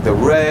 we have the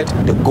red,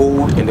 the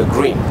gold, and the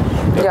green.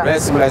 The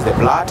red symbolizes the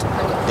blood,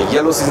 the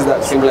yellow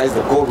symbolizes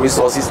the gold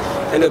resources,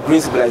 and the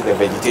green symbolizes the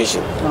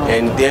vegetation.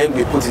 And then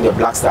we put in the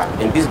black star,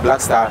 and this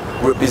black star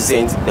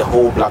represents the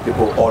whole black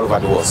people all over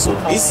the world. So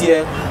this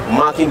year,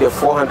 marking the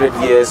 400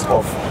 years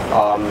of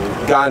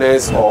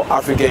Ghanaians or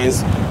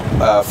Africans,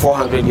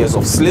 400 years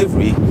of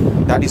slavery,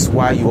 that is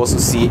why you also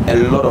see a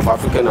lot of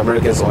African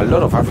Americans or a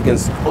lot of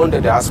Africans on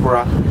the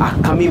diaspora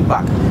are coming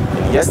back.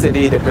 And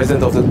yesterday, the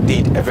president also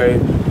did a very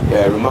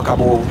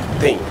remarkable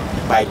thing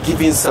by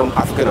giving some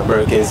African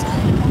Americans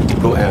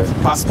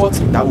passports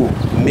that will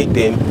make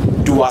them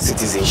dual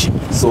citizenship.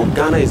 So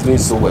Ghana is doing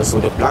so well. So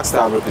the black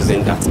star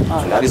represents that,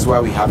 and that is why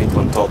we have it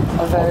on top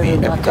of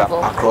the epitaph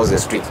across the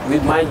street. We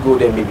might go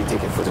there, maybe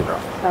take a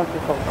photograph. All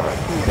right.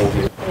 Thank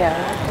you.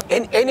 Yeah.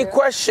 Any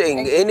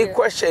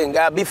question?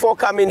 Before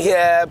coming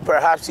here,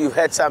 perhaps you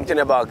heard something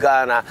about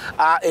Ghana,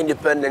 our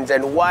independence,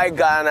 and why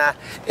Ghana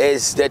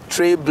is the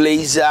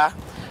trailblazer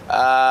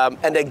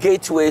and the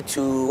gateway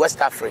to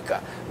West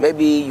Africa.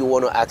 Maybe you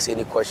want to ask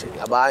any question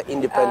about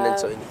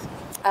independence or anything.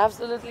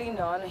 Absolutely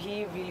none.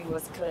 He really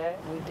was clear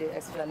with the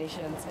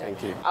explanations.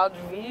 Thank you. I would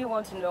really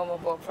want to know more,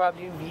 but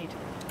probably read.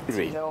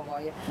 To know more.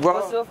 Yeah.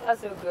 Well, so far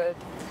so good.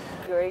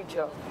 Great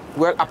job.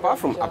 Well, apart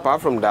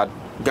from that,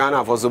 Ghana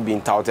have also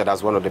been touted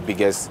as one of the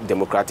biggest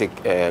democratic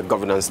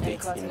governance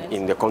states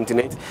in the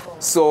continent.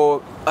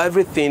 So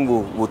everything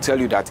will tell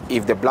you that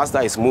if the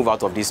blaster is moved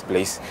out of this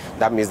place,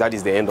 that means that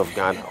is the end of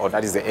Ghana, or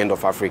that is the end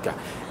of Africa.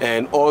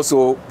 And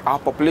also, our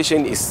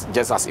population is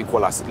just as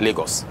equal as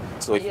Lagos.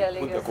 So if you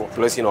put the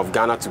population of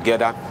Ghana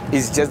together,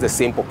 it's just the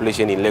same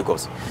population in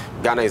Lagos.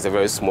 Ghana is a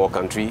very small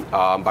country,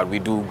 but we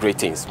do great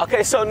things.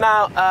 Okay, so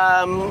now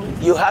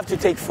you have to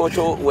take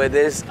photo with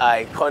this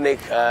iconic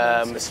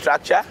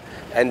structure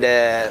and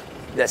the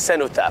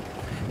cenotaph.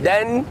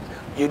 Then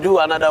you do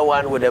another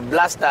one with the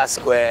Blaster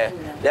Square.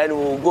 Then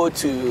we'll go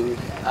to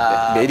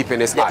the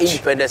Independence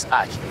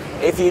Arch.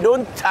 If you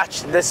don't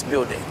touch this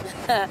building,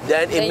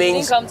 then it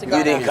means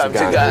you didn't come to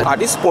Ghana. At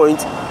this point,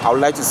 I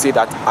would like to say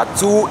that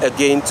ATUU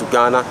again to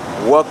Ghana.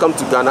 Welcome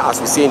to Ghana, as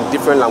we say in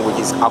different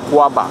languages.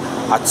 Akwaba,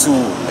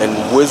 ATUU, and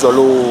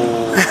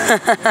Wezolo.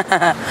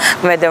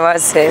 Madam,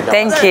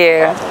 thank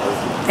you.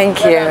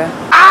 Thank you.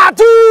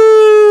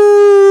 ATUU!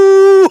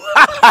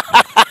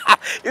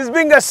 It's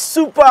been a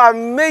super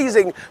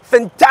amazing,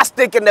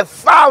 fantastic, and a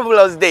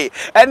fabulous day.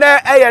 And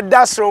then,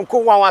 that's from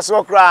Kuwa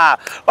Sokra.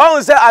 Oh,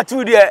 say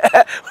ATUU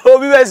there. Oh,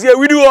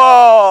 we do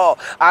all.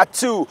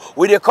 ATUU,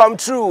 we they come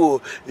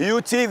true.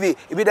 UTV,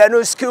 if you don't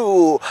know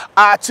school.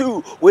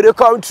 ATUU, we they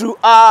come true.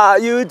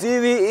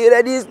 UTV,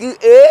 it is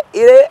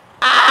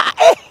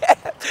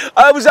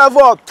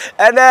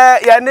and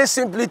ya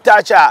Symply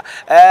Tacha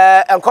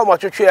and come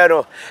to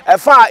Triano. A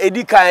far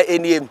Edika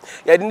in him,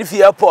 ya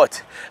Nifi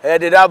Airport, the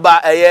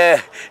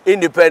Daba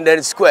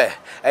Independence Square,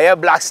 a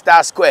Black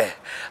Star Square.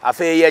 I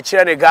feel ye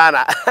Chene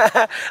Ghana.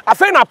 I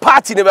feel a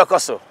party never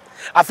coso.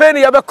 I feel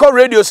you have a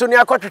radio so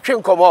near to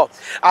train come up.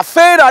 I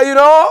feel that you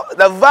know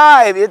the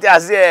vibe it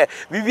has here.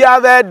 We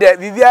have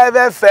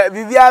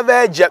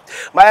jet.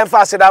 My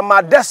emphasis that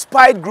my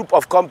despite group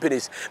of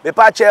companies. The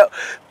patch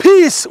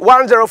Peace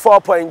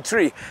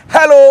 104.3,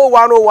 Hello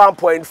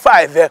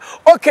 101.5,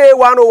 OK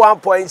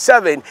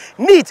 101.7,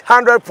 Neat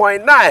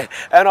 100.9,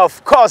 and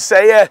of course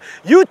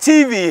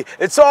UTV.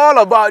 It's all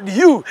about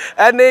you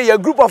and your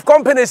group of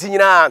companies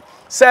in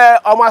Say,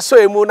 Omaso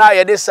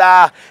Emuna, this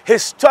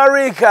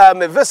historic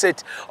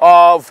visit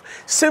of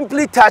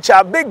Symply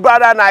Tacha, Big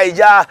Brother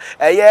Naija,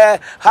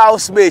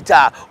 housemate,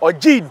 or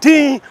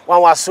GD,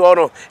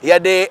 Wanwasono,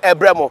 Yade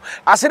Ebremo.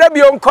 I said,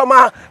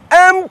 Comma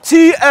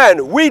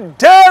MTN, we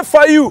there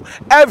for you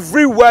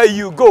everywhere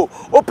you go.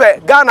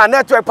 Ope, Ghana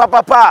Network,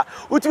 Papa,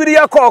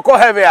 Utwidia Koko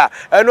Heavia,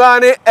 and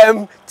one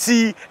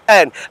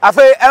MTN. I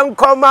say,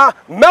 Comma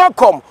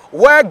Malcolm,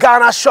 where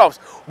Ghana shops.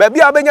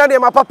 Baby,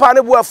 my papa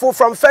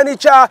from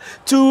furniture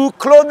to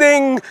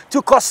clothing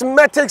to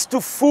cosmetics to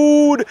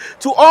food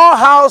to all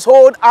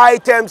household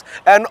items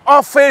and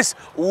office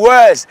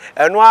wares.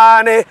 And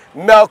one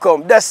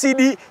Malcolm, the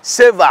CD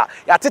saver.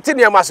 Ya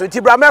titiniama so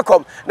tibra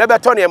Malcolm,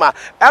 nebetoniama.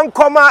 And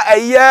comma a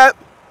year.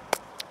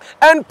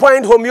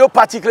 Endpoint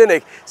homeopathy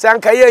clinic.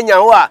 Sankaye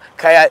nyawa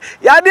kaya.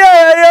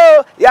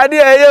 Yadi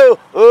yo.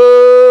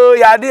 Oh,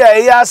 yadi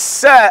ya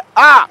sir.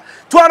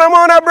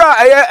 Tuanamona bra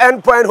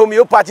endpoint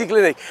homeopathy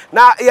clinic.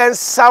 Na yen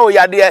saw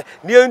yade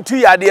nientu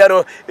yade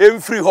no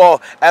emfree ho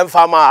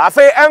emfama.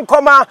 Afa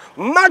enkoma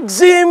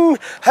Maxim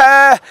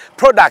hair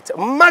product,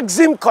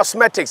 Maxim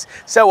cosmetics.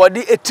 Say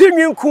wodi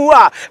etinwi ku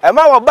a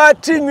ema wo ba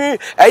tinwi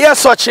eye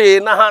soche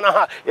na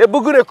ha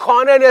ebugu ne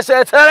corner ne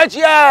say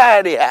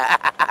telechiade.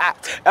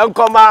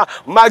 Enkoma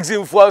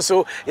Maxim for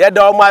so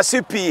yeda o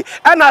masipi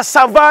and a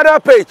Savannah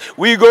page.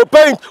 We go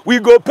paint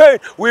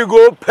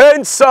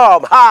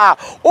some. Ha,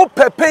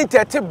 ope paint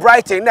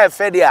brighten na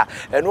fedia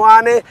and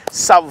one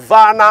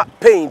Savannah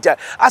paint.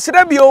 As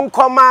there be on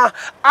comma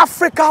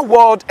Africa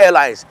World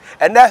Airlines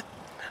and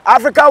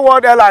Africa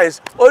World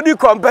Airlines only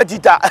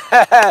competitor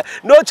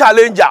no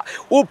challenger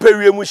who pay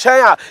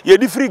mushaya ye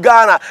different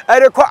Ghana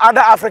and other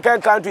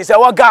African countries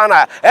what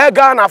Ghana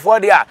Ghana for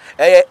there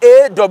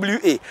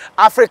AWA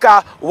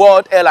Africa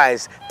World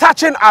Airlines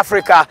touching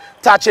Africa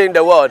touching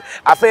the world.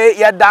 I say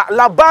yada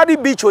Labadi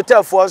Beach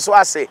Hotel for so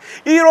I say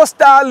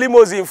Eurostar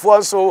limousine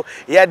for so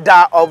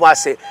yada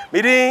omase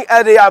meeting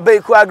at the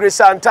Abeiku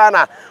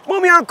Santana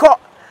Mummy Uncle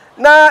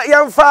na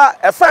yamfa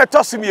efa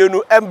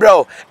etosimienu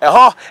embro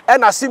eho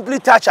na Symply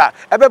Tacha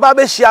ebeba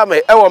be hia me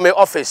e wo me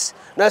office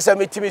na se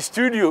metimi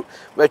studio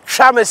me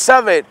twa me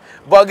 7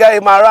 boga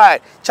in my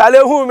right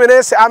chale hu me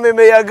ne se ame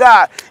me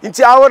yaga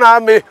nti awo na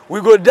ame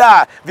we go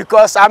die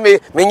because ame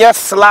me nye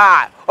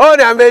fly oh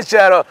na me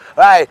chero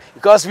right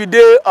because we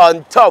dey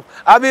on top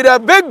I be the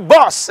big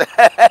boss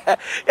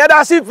yeah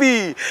that's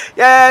it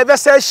yeah be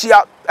say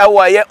hia e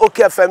wo ye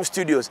OKFM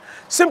studios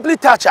Symply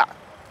Tacha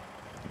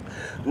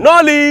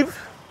no leave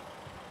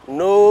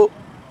no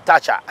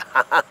Tacha.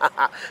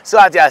 So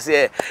as I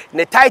say,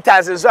 the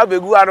titans is so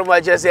big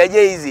one just say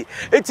easy.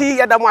 Eti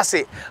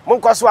yadamase.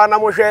 Monkoso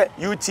anamohwe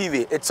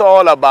UTV. It's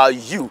all about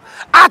you.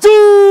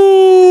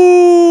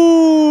 ATUU.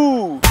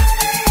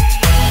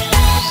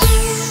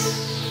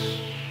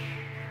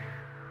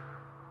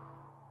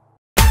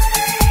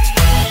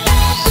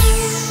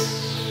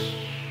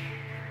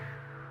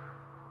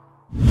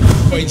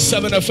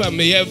 .7 FM,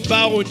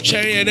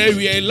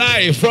 we are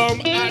live from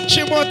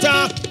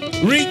Achimota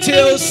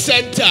Retail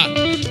Center.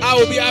 I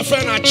will be a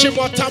friend at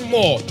Achimota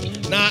Mall.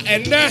 Now,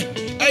 and then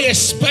a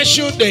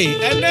special day,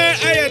 and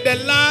then the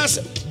last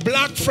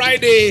Black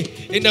Friday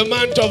in the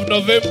month of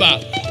November.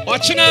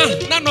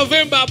 Ochina na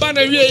November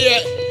bana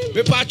wiye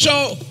me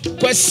pacho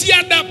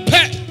kwasiada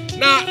pe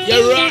na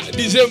yera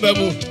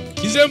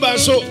December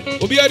so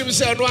obi adi bi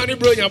say no ani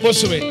bro nya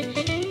bosume.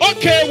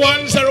 Okay,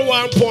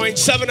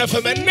 101.7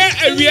 FM and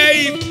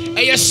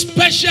a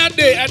special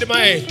day at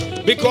my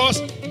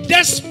because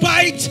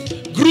despite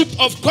group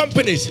of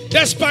companies,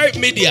 despite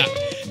media,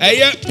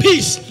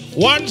 Peace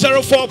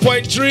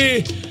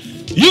 104.3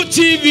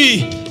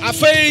 UTV,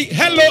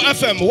 Hello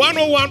FM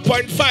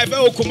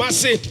 101.5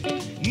 Kumasi,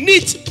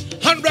 Neat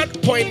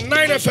 100.9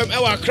 FM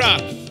Accra,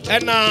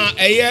 and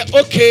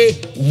OK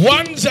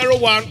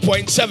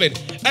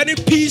 101.7 and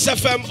Peace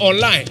FM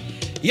online.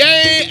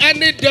 Yay,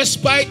 and it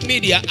despite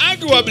media,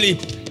 arguably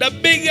the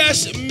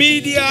biggest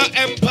media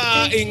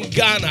empire in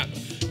Ghana.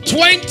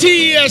 20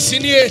 years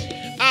in here,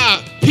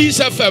 Peace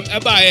FM,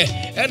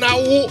 and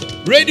our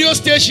radio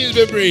stations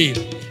be brave.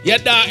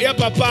 Yada, ya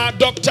papa,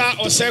 Doctor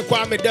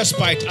Osekwame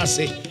despite I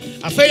say.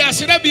 I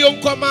said, be on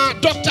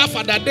command, Dr.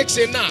 Father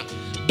Dixon na,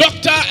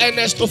 Dr.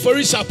 Ernest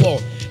Oforisapo,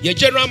 your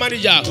general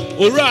manager,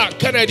 Ura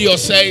Kennedy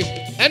Osei,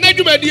 and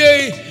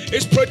Edumedie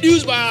is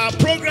produced by our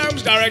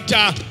programs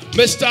director,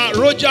 Mr.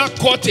 Roger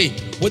Corte,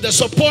 with the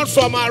support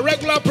from our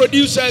regular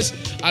producers,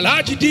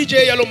 Alhaji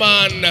DJ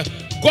Yellowman,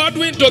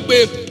 Godwin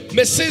Dogbe,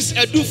 Mrs.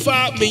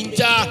 Edufa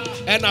Minta,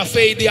 and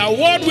Afe, the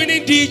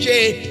award-winning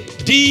DJ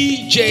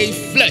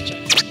Fletch.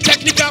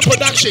 Technical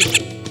production.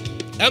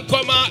 And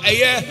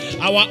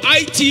our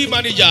IT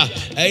manager,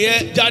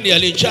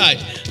 Daniel in charge.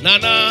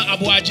 Nana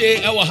Abuaje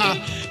Ewaha.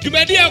 You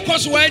may dear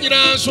cause when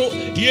you so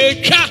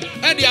ye cat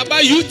and the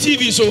Abeiku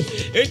UTV so.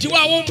 And you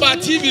won't buy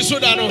TV so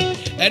dano.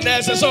 And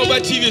there's a so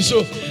bad TV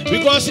so.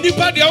 Because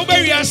Nipa the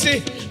Obey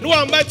say, no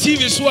one buy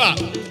TV so.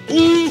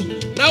 Ooh,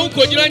 now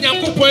could you not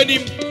point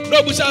him?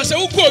 No, but I say,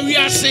 Uko, we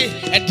are say,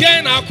 and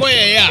then I'll call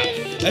ya.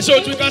 And so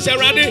we can say,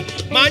 Raddy,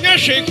 Mania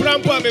shake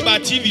Rampa me by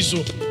TV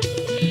so.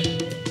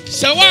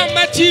 So one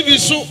my TV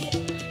so.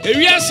 If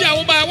we are say, I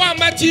will buy one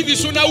my TV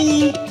so now.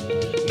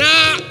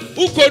 Now,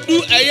 who could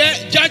do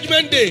a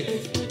judgment day?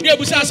 Yeah,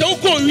 but I say,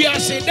 Uko, we are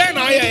say, then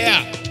I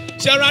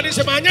say, Raddy,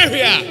 say, Mania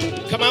here.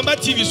 Come on, my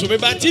TV so, me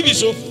by TV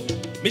so.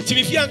 Me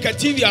TV Fianca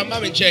TV and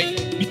Mammy check.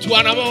 Me to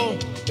Anamo,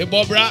 the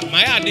Bobra,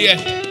 my idea,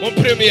 one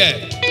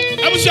premiere.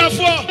 I was your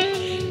for.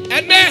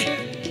 And then,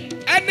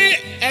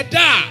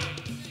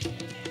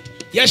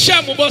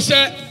 Yasham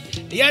Bosse,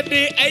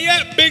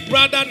 Yade, Big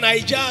Brother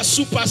Niger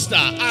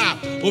superstar.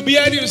 Obi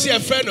you see a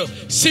friend of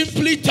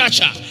Symply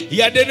Tacha,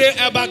 Yade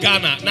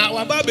Abagana. Now,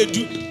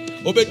 Ababedu,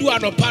 Obedu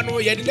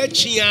Anopano, Yade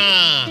Chia.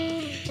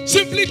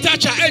 Simply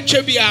Tacha and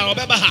Chebia,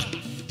 Obabaha.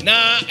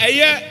 Now,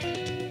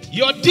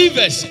 your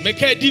divas,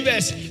 make a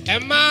divas,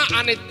 Emma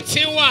and a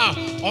Tiwa,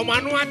 or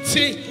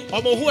Manuati,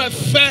 or who have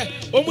fair,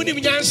 or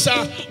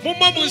Muniansa,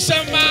 Mumma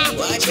Musama,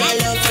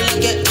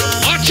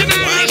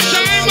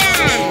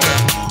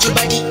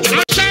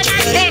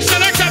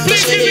 Selector,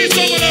 please give me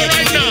some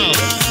right now.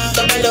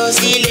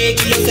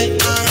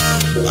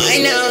 Why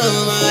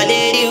now, my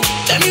lady?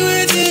 Tell me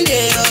what's in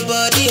there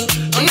about you.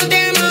 I'm not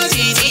there, my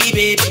easy,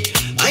 baby.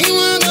 I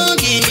want to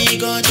give me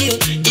God you.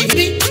 If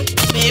me,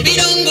 maybe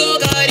don't go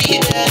got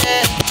it.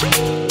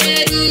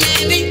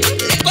 Maybe,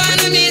 let go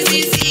of me,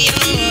 see,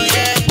 oh,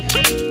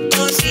 yeah.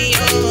 Oh, see,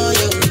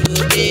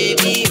 oh,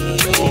 baby.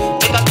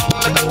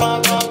 Make a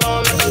bomb,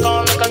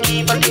 make a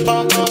keep a keep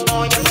on,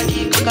 make a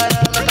keep a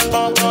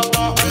bomb,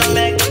 and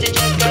make the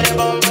check get a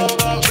bomb.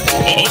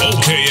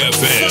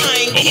 OKFM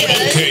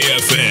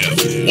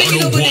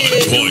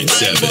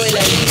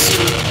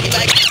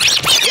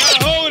 101.7.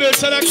 Yeah, hold it,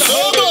 Selector.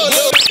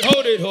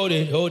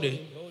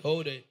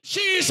 Hold it.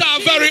 She's our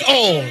very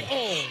own.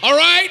 All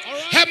right?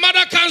 Her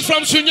mother comes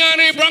from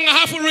Sunyani,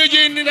 Brangahafo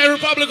region in the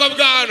Republic of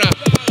Ghana.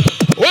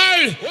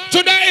 Well,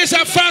 today is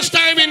her first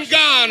time in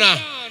Ghana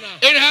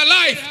in her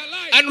life.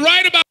 And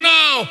right about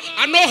now,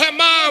 I know her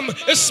mom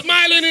is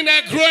smiling in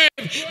her grave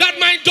that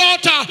my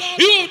daughter,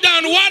 you've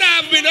done what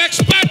I've been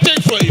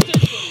expecting for you.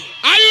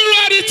 Are you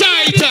ready,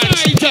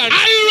 Titans?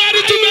 Are you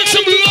ready to make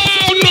some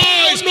loud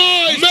noise?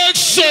 Make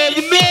some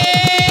noise.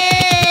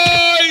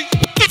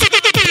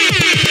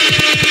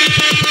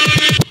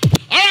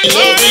 All right,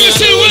 you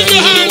see with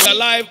your hands. We're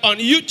live on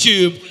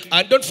YouTube.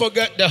 And don't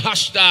forget the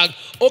hashtag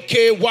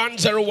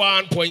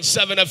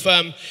OK101.7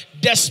 FM,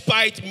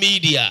 Despite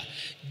Media.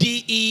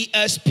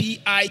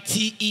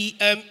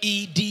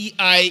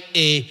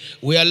 DESPITEMEDIA.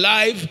 We are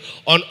live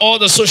on all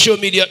the social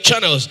media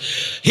channels.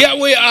 Here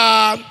we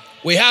are.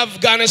 We have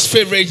Ghana's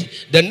favorite,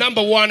 the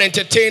 #1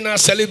 entertainer,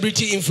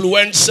 celebrity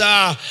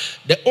influencer,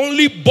 the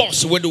only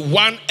boss with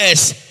 1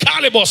 S,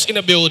 Calibos in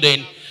the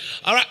building.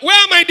 All right, where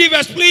are my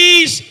divas,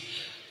 please?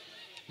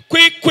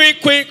 Quick,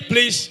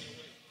 please.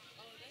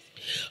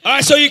 All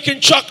right, so you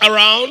can chuck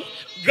around,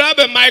 grab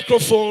a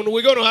microphone.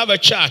 We're going to have a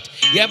chat.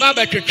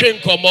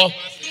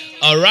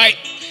 All right.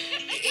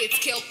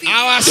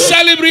 Our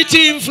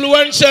celebrity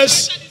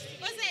influencers.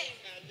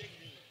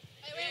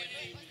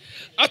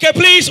 Okay,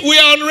 please, we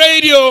are on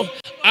radio,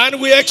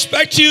 and we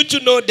expect you to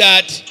know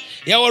that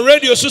our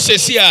radio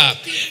says here,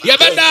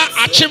 Yabeda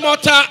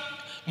Achimota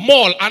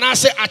Mall, and I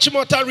say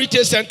Achimota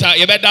Retail Center,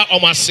 Yabeda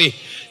Omasi,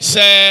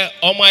 say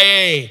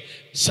Omaye,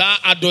 Sa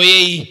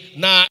Adoye,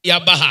 Na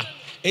Yabaha,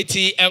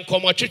 Eti and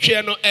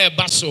Komochichiano E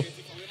Basso.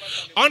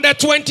 On the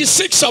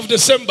 26th of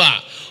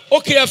December,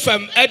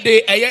 OKFM at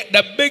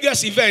the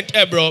biggest event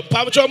ever.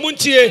 Pamcho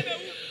Muntie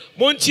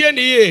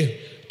Niye.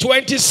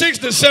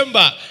 26th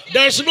December,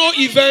 there's no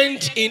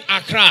event in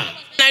Accra.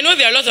 I know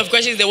there are lots of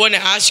questions they want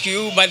to ask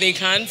you, but they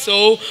can't.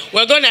 So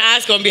we're going to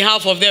ask on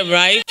behalf of them,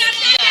 right?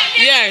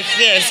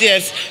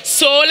 Yes.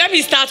 So let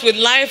me start with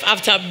life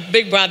after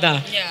Big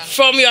Brother. Yeah.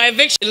 From your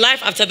eviction,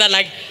 life after that,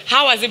 like,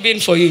 how has it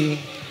been for you?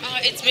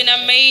 It's been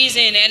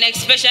amazing, and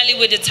especially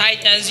with the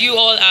Titans, you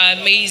all are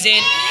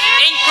amazing,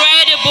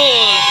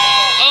 incredible.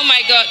 Oh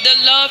my God, the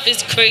love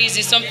is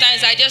crazy.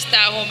 Sometimes I just stay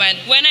at home, and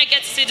when I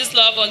get to see this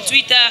love on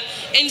Twitter,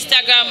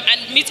 Instagram,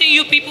 and meeting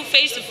you people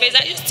face to face,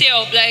 I just tear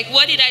up. Like,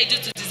 what did I do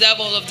to deserve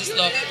all of this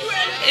love?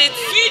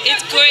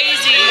 It's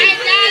crazy.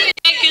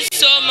 Thank you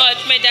so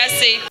much. May I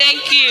say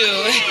thank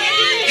you.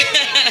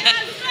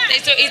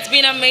 So it's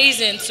been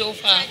amazing so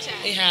far.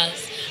 It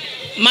has.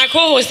 My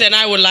co-host and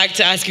I would like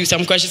to ask you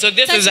some questions. So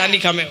this is Andy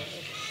Kamel.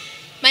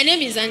 My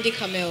name is Andy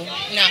Kamel.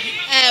 No.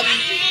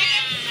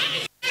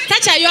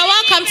 Tacha, you are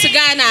welcome to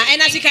Ghana.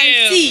 And as you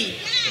can see,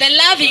 the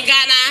love in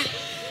Ghana,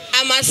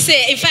 I must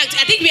say, in fact,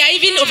 I think we are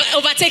even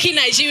overtaking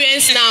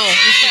Nigerians now.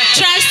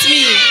 Trust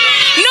me.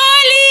 No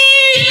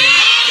leave!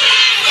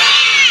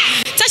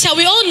 Tacha,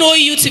 we all know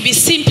you to be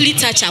Symply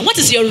Tacha. What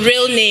is your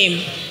real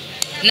name?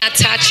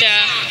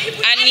 Tacha,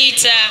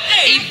 Anita,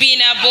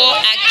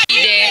 Ibinabo,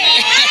 Akide.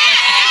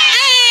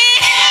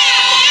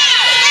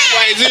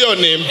 Why is it your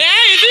name?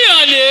 Yeah, is it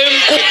your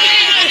name?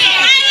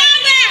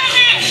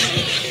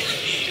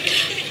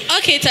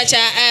 Okay, Tacha,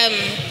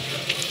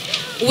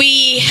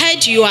 we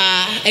heard you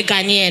are a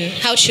Ghanaian.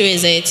 How true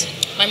is it?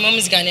 My mom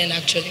is Ghanaian,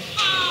 actually.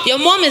 Your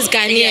mom is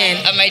Ghanaian?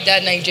 Yeah, and my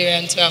dad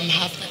Nigerian, so I'm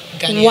half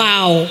Ghanaian.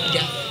 Wow.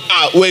 Yeah.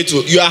 Wait,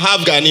 you are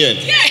half Ghanaian?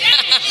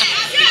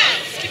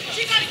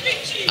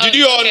 Did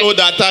you all know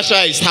that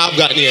Tacha is half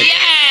Ghanaian?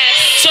 Yes.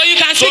 So you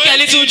can speak a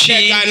little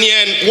Chi.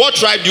 Ghanaian, what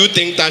tribe do you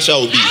think Tacha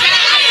will be?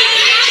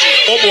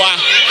 Obwa.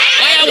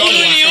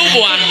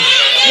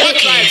 What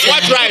tribe?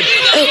 What tribe?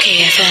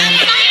 Okay,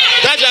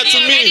 Tacha, to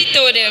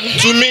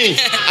me,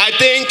 I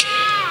think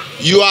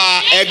you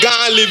are a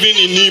Ghan living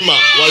in Nima.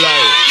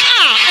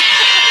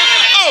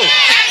 Oh,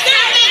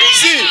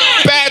 see,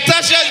 per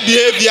Tasha's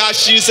behavior,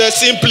 she's a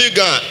Symply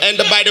Ghan. And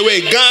by the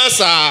way,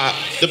 Ghans are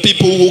the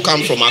people who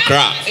come from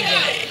Accra.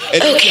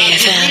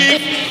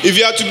 If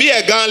you are to be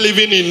a Ghan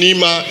living in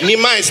Nima,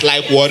 Nima is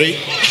like Wari.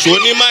 So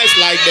Nima is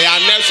like the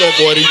annex of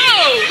Wari.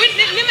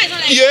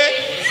 Yeah.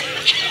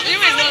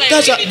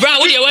 Bro,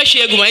 we are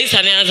watching you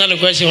answer the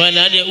question.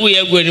 We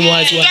are going to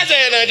watch.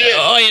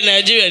 Oh, in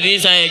Nigeria,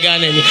 this is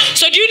Ghanaian.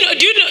 So do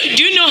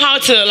you know how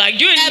to like?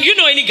 Do you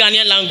know any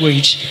Ghanaian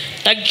language?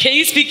 Like, can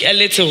you speak a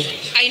little?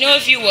 I know a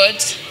few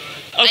words.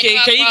 Okay,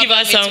 can you give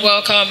us some?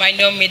 Welcome. I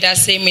know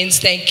Midase means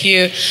thank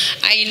you.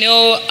 I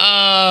know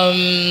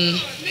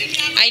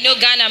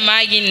Ghana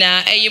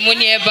Magina,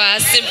 Eyumunieba,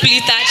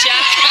 Symply Tacha.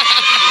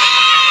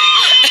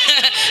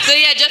 So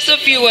yeah, just a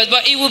few words,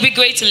 but it would be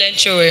great to learn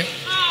Chore.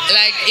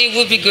 Like, it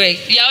would be great.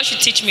 Y'all should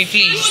teach me,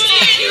 please.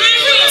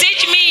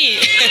 Teach me.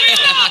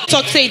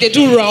 Talk say they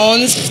do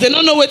runs. They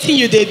don't know what thing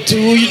you they do.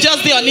 You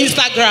just be on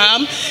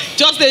Instagram.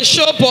 Just they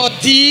show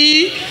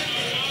body.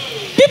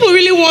 People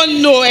really want to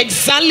know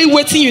exactly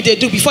what thing you they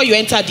do before you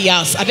enter the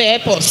house at the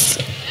airport.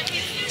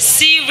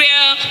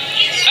 Serial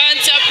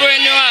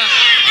entrepreneur.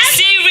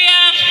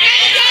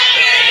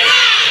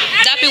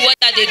 That be what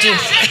they do.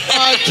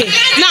 Okay.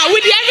 Now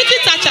with the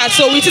everything Tacha,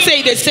 so we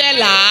say they sell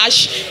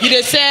lash,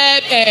 they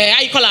sell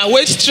how you call it,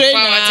 waist trainer,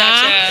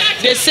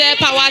 they sell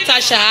power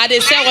Tacha, they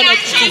sell one of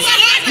these.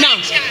 Now,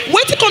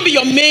 what can be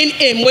your main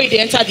aim when they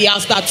enter the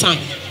house that time?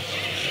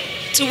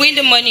 To win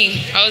the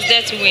money. I was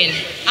there to win.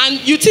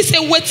 And you say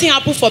what thing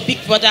happen for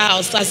Big Brother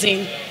house, as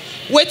in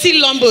what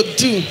thing Lumbo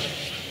do?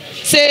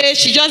 Say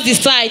she just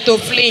decide to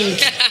fling.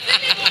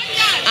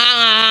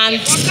 And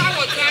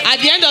at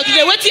the end of the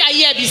day, what I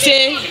hear be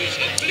say,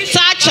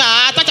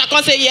 Tacha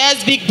can say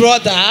yes, Big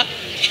Brother,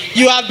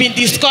 you have been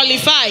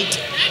disqualified.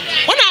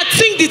 When I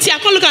think the tea, I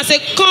can look and say,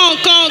 come,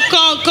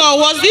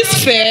 was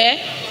this fair?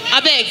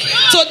 Abeg.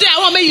 Today I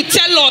want you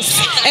tell us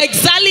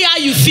exactly how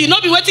you feel.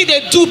 Not be what they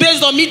do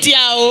based on media.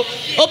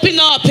 Open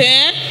up,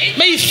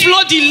 May you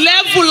flow the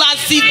level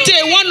as it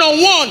day,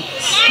 one-on-one.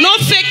 No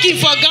faking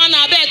for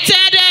Ghana. Abeg,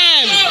 tell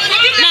them.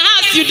 Now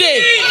how's you day?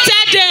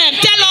 Tell them.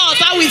 Tell us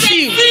how we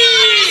feel.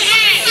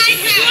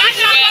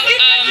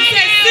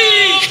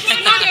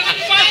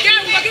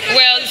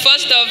 Well,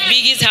 first off,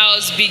 biggest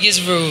house,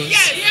 biggest rules.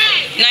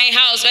 Nine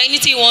house,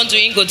 anything you want to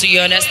go to, you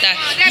understand?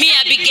 Me,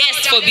 I be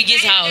guest for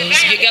biggest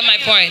house. You get my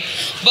point?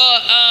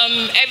 But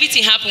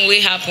everything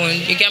will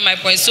happen. You get my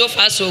point? So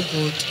far, so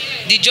good.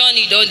 The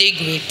journey don't they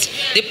great.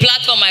 The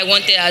platform I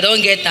wanted, I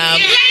don't get them.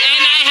 And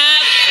I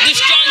have the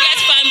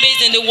strongest fan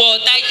base in the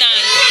world, Titan.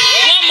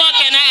 What more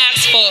can I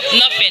ask for?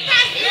 Nothing.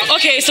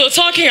 Okay, so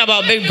talking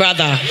about Big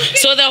Brother.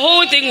 So the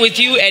whole thing with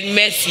you and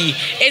Messi,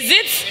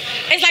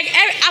 it's like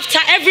after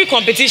every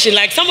competition,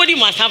 like somebody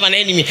must have an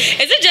enemy.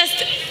 Is it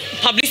just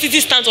publicity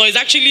stunts or is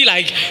actually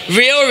like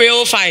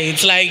real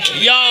fights? Like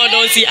y'all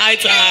don't see eye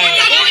to eye.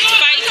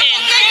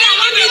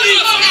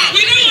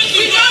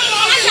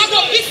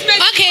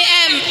 Okay,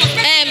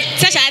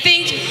 Tacha, I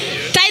think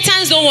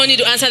Titans don't want you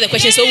to answer the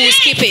question, so we'll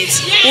skip it.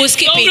 No,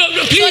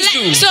 please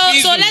do. So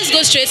let's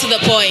go straight to the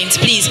point,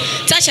 please.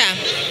 Tacha,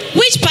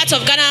 which part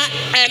of Ghana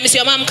is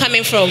your mom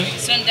coming from?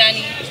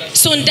 Sundani.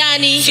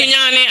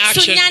 Sunyani,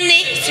 actually.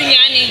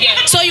 Sunyani,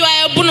 yeah. So you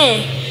are a Buno?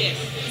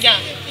 Yeah.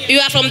 You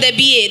are from the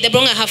BA, the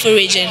Bronga Hafu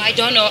region? I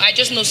don't know. I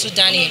just know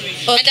Sudani.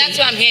 Okay. And that's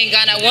why I'm here in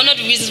Ghana. One of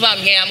the reasons why I'm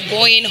here, I'm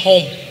going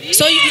home.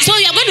 So you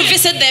are going to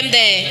visit them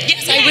there?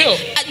 Yes, I will.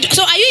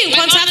 So are you in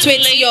contact with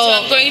late, your... So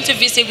I'm going to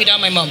visit without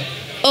my mom.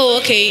 Oh,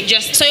 okay.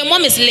 So your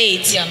mom is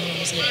late? Yeah, my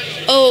mom is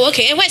late. Oh,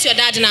 okay. And where's your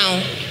dad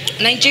now?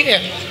 Nigeria.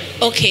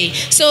 Okay.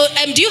 So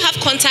do you have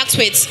contact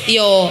with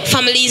your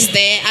families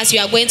there as you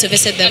are going to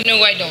visit them?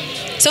 No, I don't.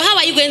 So how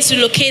are you going to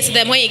locate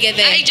them when you get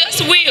there? I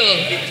just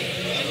will.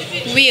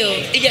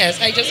 Yes,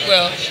 I just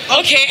will.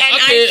 Okay,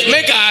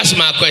 make I ask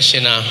my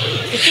question now.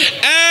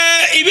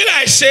 If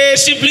I say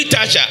Symply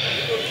Tacha,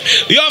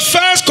 Your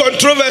first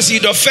controversy,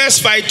 the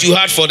first fight you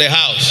had for the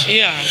house.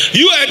 Yeah.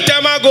 You and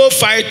Tema go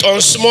fight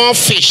on small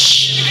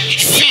fish.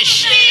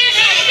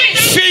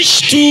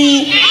 Fish to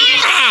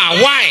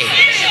why?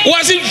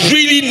 Was it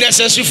really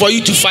necessary for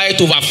you to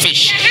fight over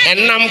fish? And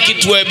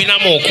Namkitwe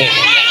Binamoko.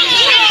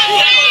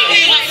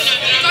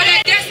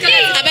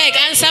 Abeg,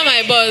 answer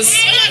my boss.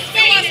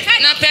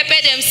 Now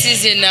pepper them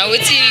season now.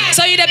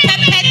 So you the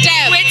pepper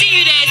them. Waiting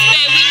you the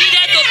expect. We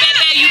needed to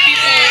pepper you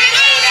people.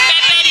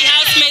 Pepper the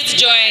housemates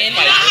join.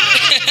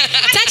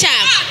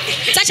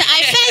 Tacha,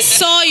 I first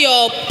saw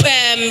your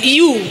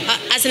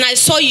as in I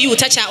saw you,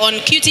 Tacha, on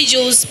Cutie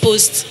Jules'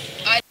 post.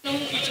 I don't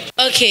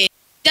know. Okay.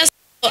 Just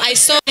I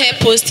saw her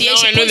post. Yes,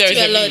 she posted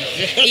you a lot.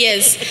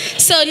 Yes.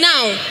 So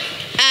now,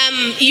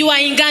 you are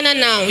in Ghana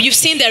now. You've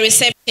seen the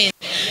reception.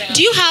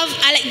 Do you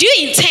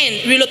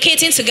intend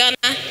relocating to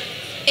Ghana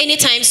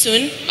anytime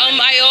soon?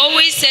 I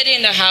always said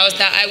in the house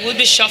that I would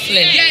be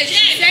shuffling.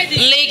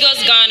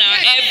 Lagos, Ghana,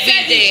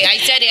 every day. I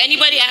said it.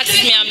 Anybody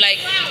asks me, I'm like,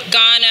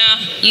 Ghana,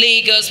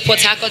 Lagos,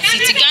 Port Harcourt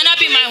City. Ghana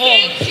be my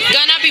home.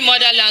 Ghana be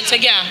motherland. So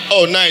yeah.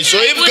 Oh, nice. So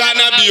if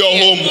Ghana be your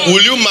home,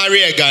 will you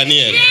marry a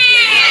Ghanaian?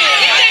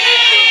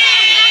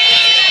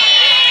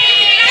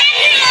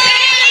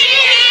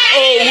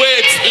 Oh,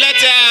 wait. Let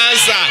her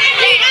answer.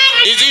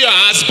 Is it your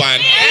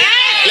husband?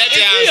 Let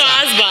her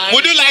answer.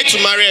 Would you like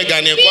to marry a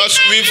Ghanaian? Because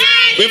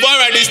we've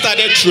already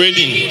started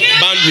trading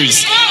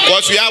boundaries.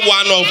 Because we have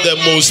one of the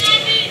most,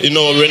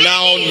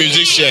 renowned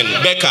musician,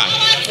 Becca.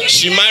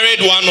 She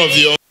married one of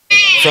you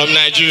from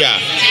Nigeria.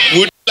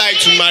 Would you like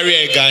to marry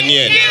a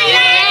Ghanaian?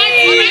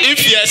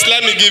 If yes,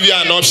 let me give you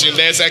an option.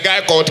 There's a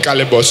guy called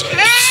Calibos.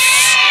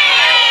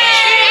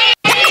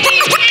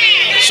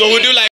 So would you like